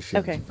 Would you just share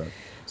Okay. some thoughts?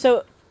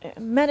 So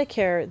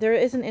Medicare, there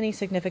isn't any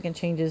significant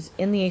changes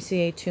in the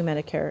ACA to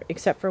Medicare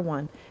except for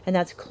one, and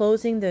that's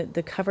closing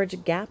the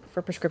coverage gap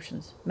for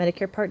prescriptions.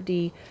 Medicare Part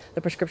D,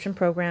 the prescription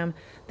program,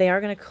 they are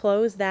going to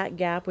close that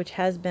gap, which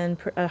has been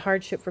a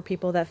hardship for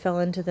people that fell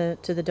into the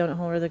donut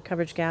hole or the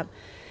coverage gap.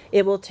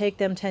 It will take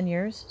them 10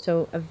 years,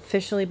 so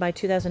officially by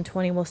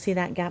 2020 we'll see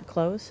that gap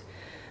close.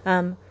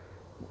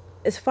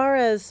 as far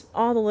as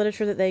all the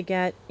literature that they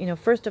get,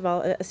 first of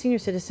all, a senior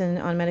citizen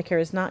on Medicare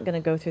is not going to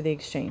go through the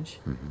exchange.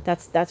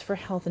 That's for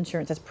health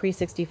insurance. That's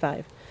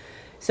pre-65.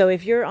 So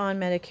if you're on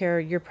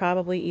Medicare, you're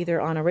probably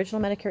either on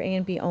original Medicare A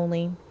and B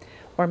only,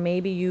 or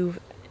maybe you've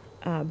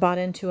bought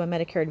into a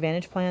Medicare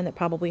Advantage plan that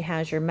probably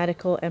has your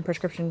medical and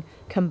prescription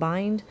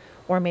combined,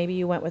 or maybe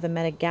you went with a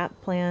Medigap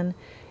plan,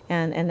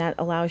 and that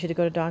allows you to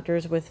go to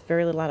doctors with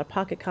very little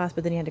out-of-pocket cost,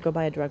 but then you had to go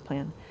buy a drug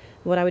plan.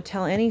 What I would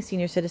tell any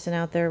senior citizen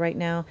out there right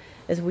now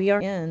is we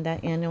are in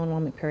that annual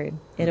enrollment period.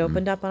 It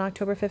opened up on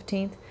October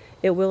 15th.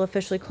 It will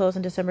officially close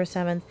on December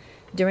 7th.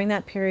 During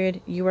that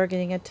period, you are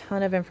getting a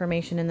ton of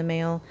information in the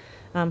mail.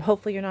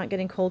 Hopefully you're not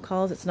getting cold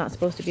calls. It's not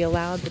supposed to be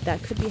allowed, but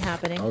that could be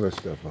happening. All that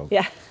stuff. Okay.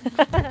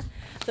 Yeah.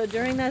 So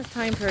during that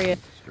time period,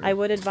 I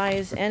would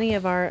advise any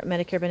of our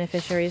Medicare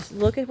beneficiaries,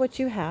 look at what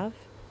you have.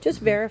 Just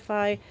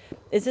verify,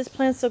 is this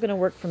plan still going to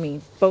work for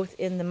me? Both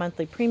in the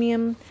monthly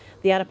premium,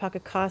 the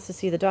out-of-pocket cost to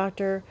see the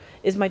doctor,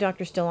 is my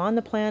doctor still on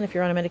the plan if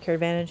you're on a Medicare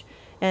Advantage,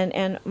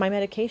 and my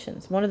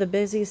medications. One of the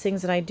busiest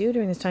things that I do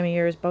during this time of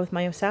year is both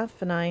my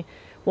staff and I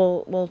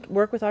will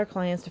work with our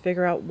clients to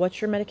figure out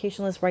what's your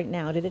medication list right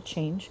now. Did it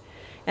change?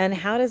 And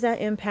how does that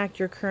impact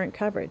your current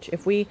coverage?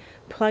 If we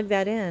plug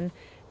that in,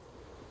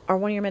 are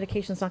one of your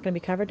medications not going to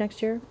be covered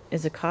next year?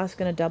 Is the cost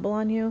going to double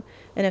on you?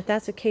 And if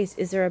that's the case,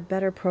 is there a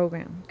better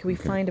program? Can we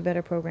find a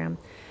better program?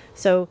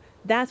 So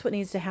that's what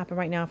needs to happen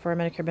right now for our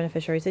Medicare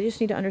beneficiaries. They just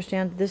need to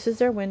understand this is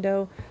their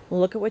window.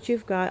 Look at what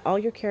you've got. All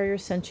your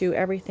carriers sent you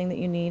everything that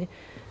you need.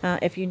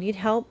 If you need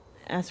help,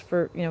 ask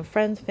for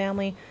friends,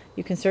 family.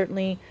 You can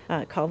certainly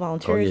call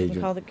volunteers. You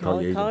can call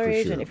your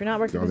agent. Sure. If you're not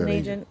working with an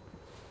agent,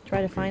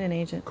 try to find an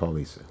agent. Call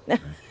Lisa.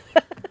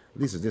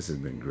 Lisa, this has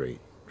been great.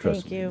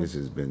 Trust Thank me, you. this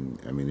has been,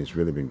 it's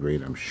really been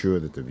great. I'm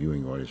sure that the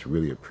viewing audience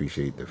really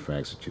appreciate the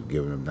facts that you've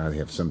given them. Now they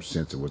have some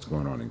sense of what's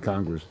going on in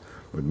Congress,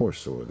 but more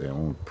so their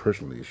own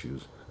personal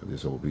issues of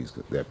this whole piece,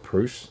 their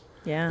purse,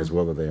 as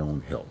well as their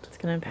own health. It's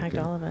going to impact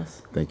all of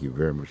us. Thank you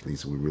very much,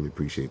 Lisa. We really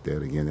appreciate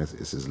that. Again,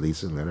 this is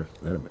Lisa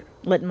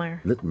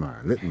Littenmeyer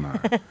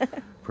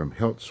from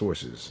Health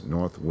Sources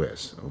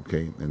Northwest.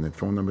 Okay, and the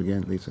phone number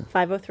again, Lisa?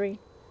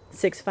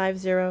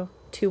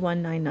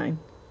 503-650-2199.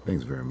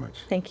 Thanks very much.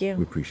 Thank you.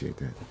 We appreciate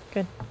that.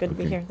 Good to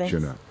be here. Thanks. Sure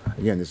enough.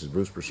 Again, this is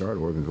Bruce Broussard,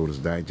 Oregon Voters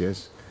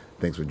Digest.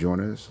 Thanks for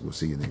joining us. We'll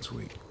see you next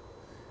week.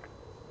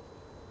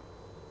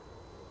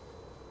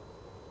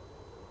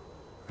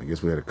 I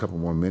guess we had a couple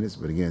more minutes,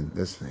 but again,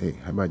 hey,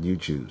 how about you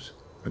choose?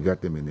 I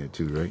got them in there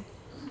too, right?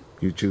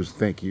 You choose,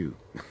 thank you.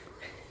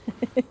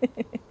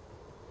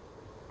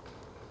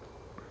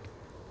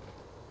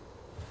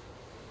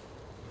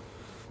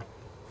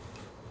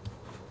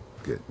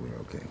 Good, we're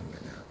okay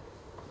now.